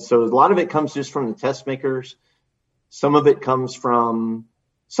 Right. So a lot of it comes just from the test makers. Some of it does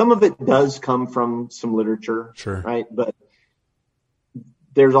come from some literature. Sure. Right. But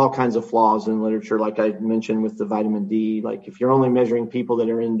there's all kinds of flaws in literature. Like I mentioned with the vitamin D, like if you're only measuring people that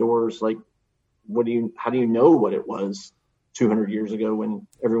are indoors, like how do you know what it was 200 years ago when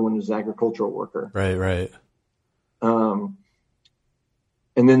everyone was an agricultural worker? Right.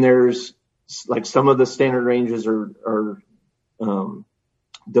 And then there's like some of the standard ranges are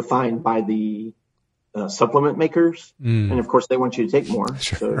defined by the supplement makers. And of course they want you to take more.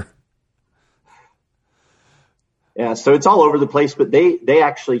 Sure. So, yeah. So it's all over the place, but they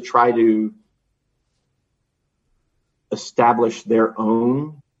actually try to establish their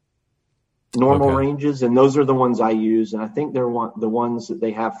own normal ranges. And those are the ones I use. And I think they're the ones that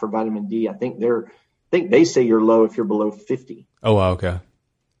they have for vitamin D. I think they say you're low if you're below 50. Oh, wow. Okay.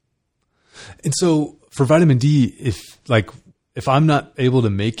 And so for vitamin D, if I'm not able to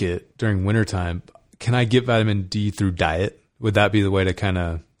make it during wintertime, can I get vitamin D through diet? Would that be the way to kind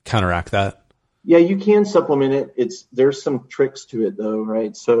of counteract that? Yeah, you can supplement it. There's some tricks to it though,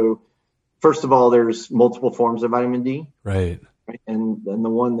 right? So first of all, there's multiple forms of vitamin D. Right. And the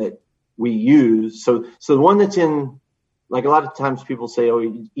one that we use, so the one that's in, like, a lot of times people say, oh,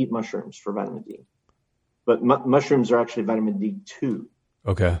 you eat mushrooms for vitamin D. But mushrooms are actually vitamin D2.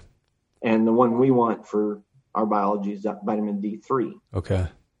 Okay. And the one we want for our biology is vitamin D3. Okay.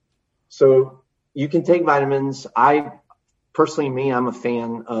 So you can take vitamins. I'm a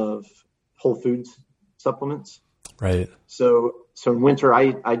fan of whole foods supplements. Right. So in winter,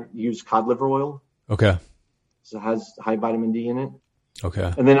 I use cod liver oil. Okay. So it has high vitamin D in it.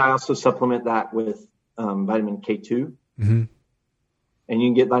 Okay. And then I also supplement that with vitamin K2. Mm-hmm. And you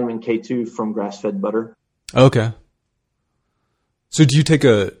can get vitamin K2 from grass-fed butter. Okay. So do you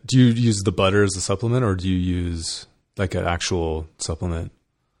use the butter as a supplement, or do you use like an actual supplement?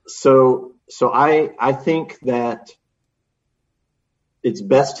 So I think that it's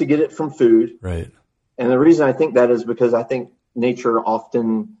best to get it from food. Right. And the reason I think that is because I think nature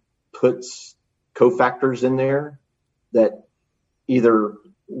often puts cofactors in there that either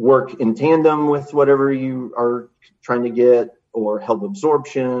work in tandem with whatever you are trying to get, or help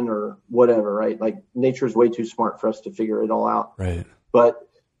absorption or whatever, right? Like, nature's way too smart for us to figure it all out. Right. But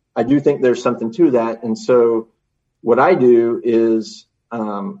I do think there's something to that. And so what I do is,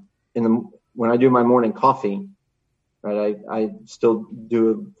 when I do my morning coffee, right, I still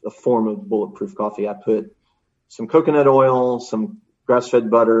do a form of bulletproof coffee. I put some coconut oil, some grass-fed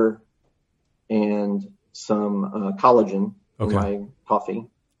butter, and some collagen in my coffee.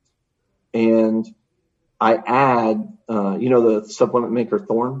 And I add, the supplement maker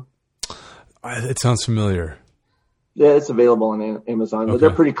Thorne. It sounds familiar. Yeah, it's available on Amazon, but Okay.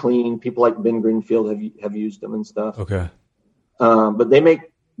 they're pretty clean. People like Ben Greenfield have used them and stuff. Okay. But they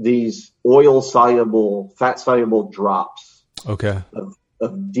make these oil-soluble, fat-soluble drops Okay.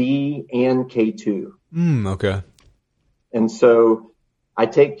 of D and K2. Okay. And so I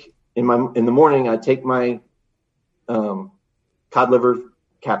take in the morning, I take my cod liver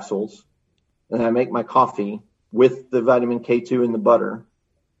capsules, and I make my coffee with the vitamin K2 in the butter,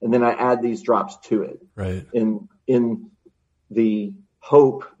 and then I add these drops to it. Right. In the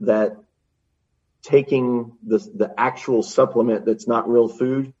hope that taking the actual supplement that's not real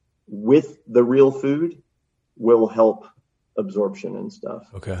food with the real food will help absorption and stuff.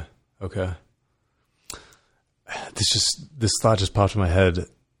 Okay. This thought just popped in my head.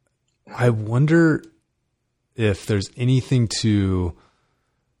 I wonder if there's anything to,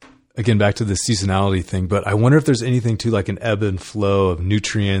 again, back to the seasonality thing, but I wonder if there's anything to like an ebb and flow of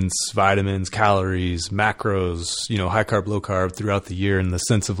nutrients, vitamins, calories, macros, high carb, low carb throughout the year, in the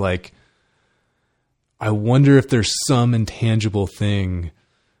sense of like, I wonder if there's some intangible thing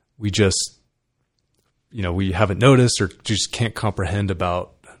we just, we haven't noticed or just can't comprehend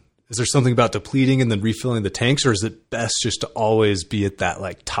about. Is there something about depleting and then refilling the tanks, or is it best just to always be at that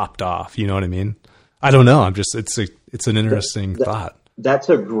like topped off? You know what I mean? I don't know. It's an interesting thought. That's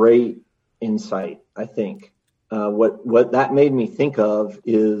a great insight, I think. What that made me think of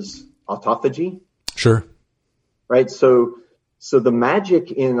is autophagy. Sure. Right. So the magic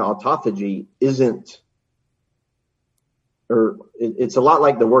in autophagy it's a lot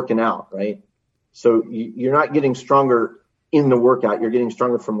like the working out, right? So you're not getting stronger in the workout, you're getting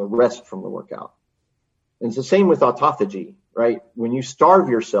stronger from the rest from the workout. And it's the same with autophagy, right? When you starve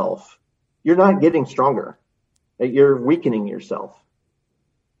yourself, you're not getting stronger. You're weakening yourself.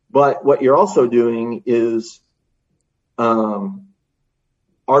 But what you're also doing is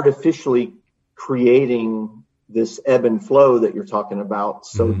artificially creating this ebb and flow that you're talking about,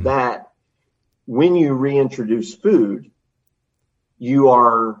 so that when you reintroduce food, you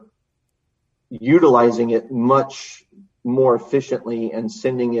are utilizing it much more efficiently and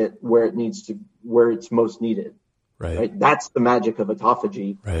sending it where it's most needed. Right? That's the magic of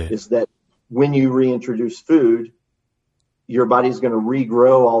autophagy, is that when you reintroduce food, your body's going to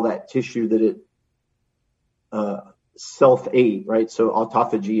regrow all that tissue that it self-ate, right? So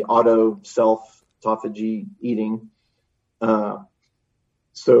autophagy, autophagy eating.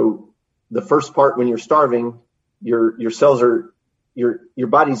 So the first part, when you're starving, your cells are, your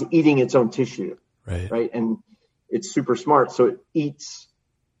body's eating its own tissue, right? And it's super smart. So it eats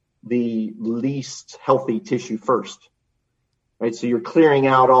the least healthy tissue first, right? So you're clearing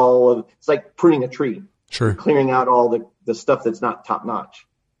out it's like pruning a tree. Sure. You're clearing out all the stuff that's not top notch.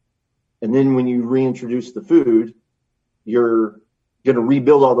 And then when you reintroduce the food, you're going to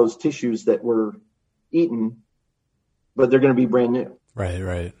rebuild all those tissues that were eaten, but they're going to be brand new.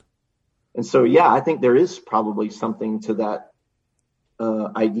 Right. And so, yeah, I think there is probably something to that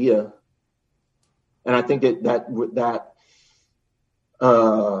idea. And I think that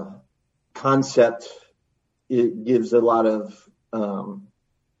concept, it gives a lot of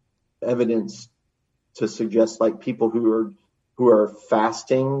evidence to suggest, like, people who are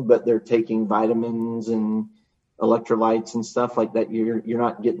fasting, but they're taking vitamins and electrolytes and stuff like that, you're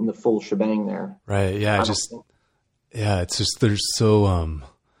not getting the full shebang there. Right. Yeah. It's just, there's so,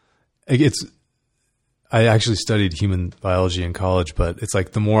 I actually studied human biology in college, but it's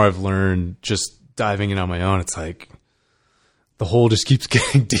like the more I've learned just diving in on my own, it's like the hole just keeps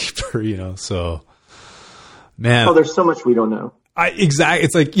getting deeper, so man. Oh, there's so much we don't know. Exactly.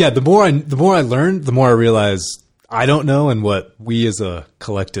 It's like, yeah, the more I learn, the more I realize I don't know, and what we as a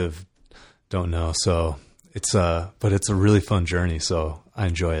collective don't know. So but it's a really fun journey. So I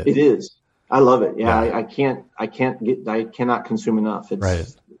enjoy it. It is. I love it. Yeah. I cannot consume enough.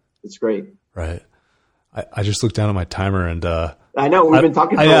 It's great. Right. I just looked down at my timer, and I know we've been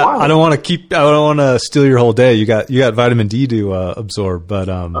talking for a while. I don't want to steal your whole day. You got vitamin D to absorb, but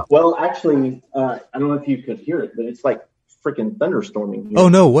well, actually, I don't know if you could hear it, but it's like freaking thunderstorming here. Oh,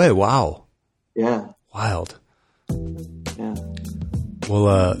 no way. Wow. Yeah. Wild. Yeah.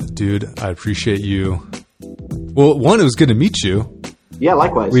 Well, dude, I appreciate you. Well, one, it was good to meet you. Yeah,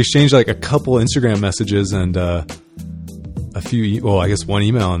 likewise. We exchanged like a couple Instagram messages and a few, I guess one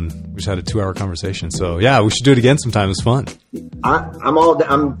email, and we just had a 2-hour conversation. So yeah, we should do it again sometime. It was fun.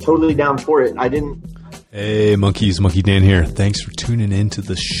 I'm totally down for it. Hey, monkeys, Monkey Dan here. Thanks for tuning in to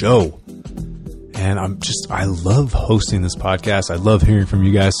the show. And I love hosting this podcast. I love hearing from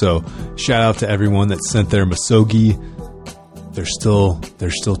you guys. So shout out to everyone that sent their Masogi. There's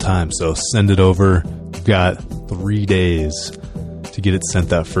still time. So send it over. You've got 3 days to get it sent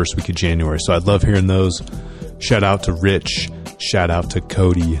that first week of January. So I'd love hearing those. Shout out to Rich. Shout out to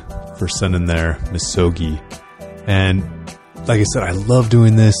Cody for sending their misogi. And like I said, I love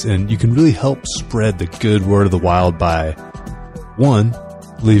doing this, and you can really help spread the good word of the wild by, 1,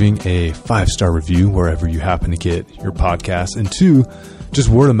 leaving a 5-star review wherever you happen to get your podcast, and 2, just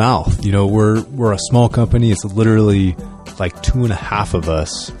word of mouth. You know, we're a small company. It's literally like 2.5 of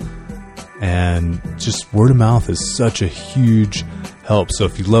us, and just word of mouth is such a huge help. So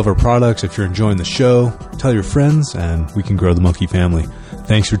if you love our products, if you're enjoying the show, tell your friends, and we can grow the monkey family.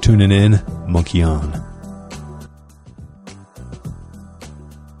 Thanks for tuning in. Monkey on.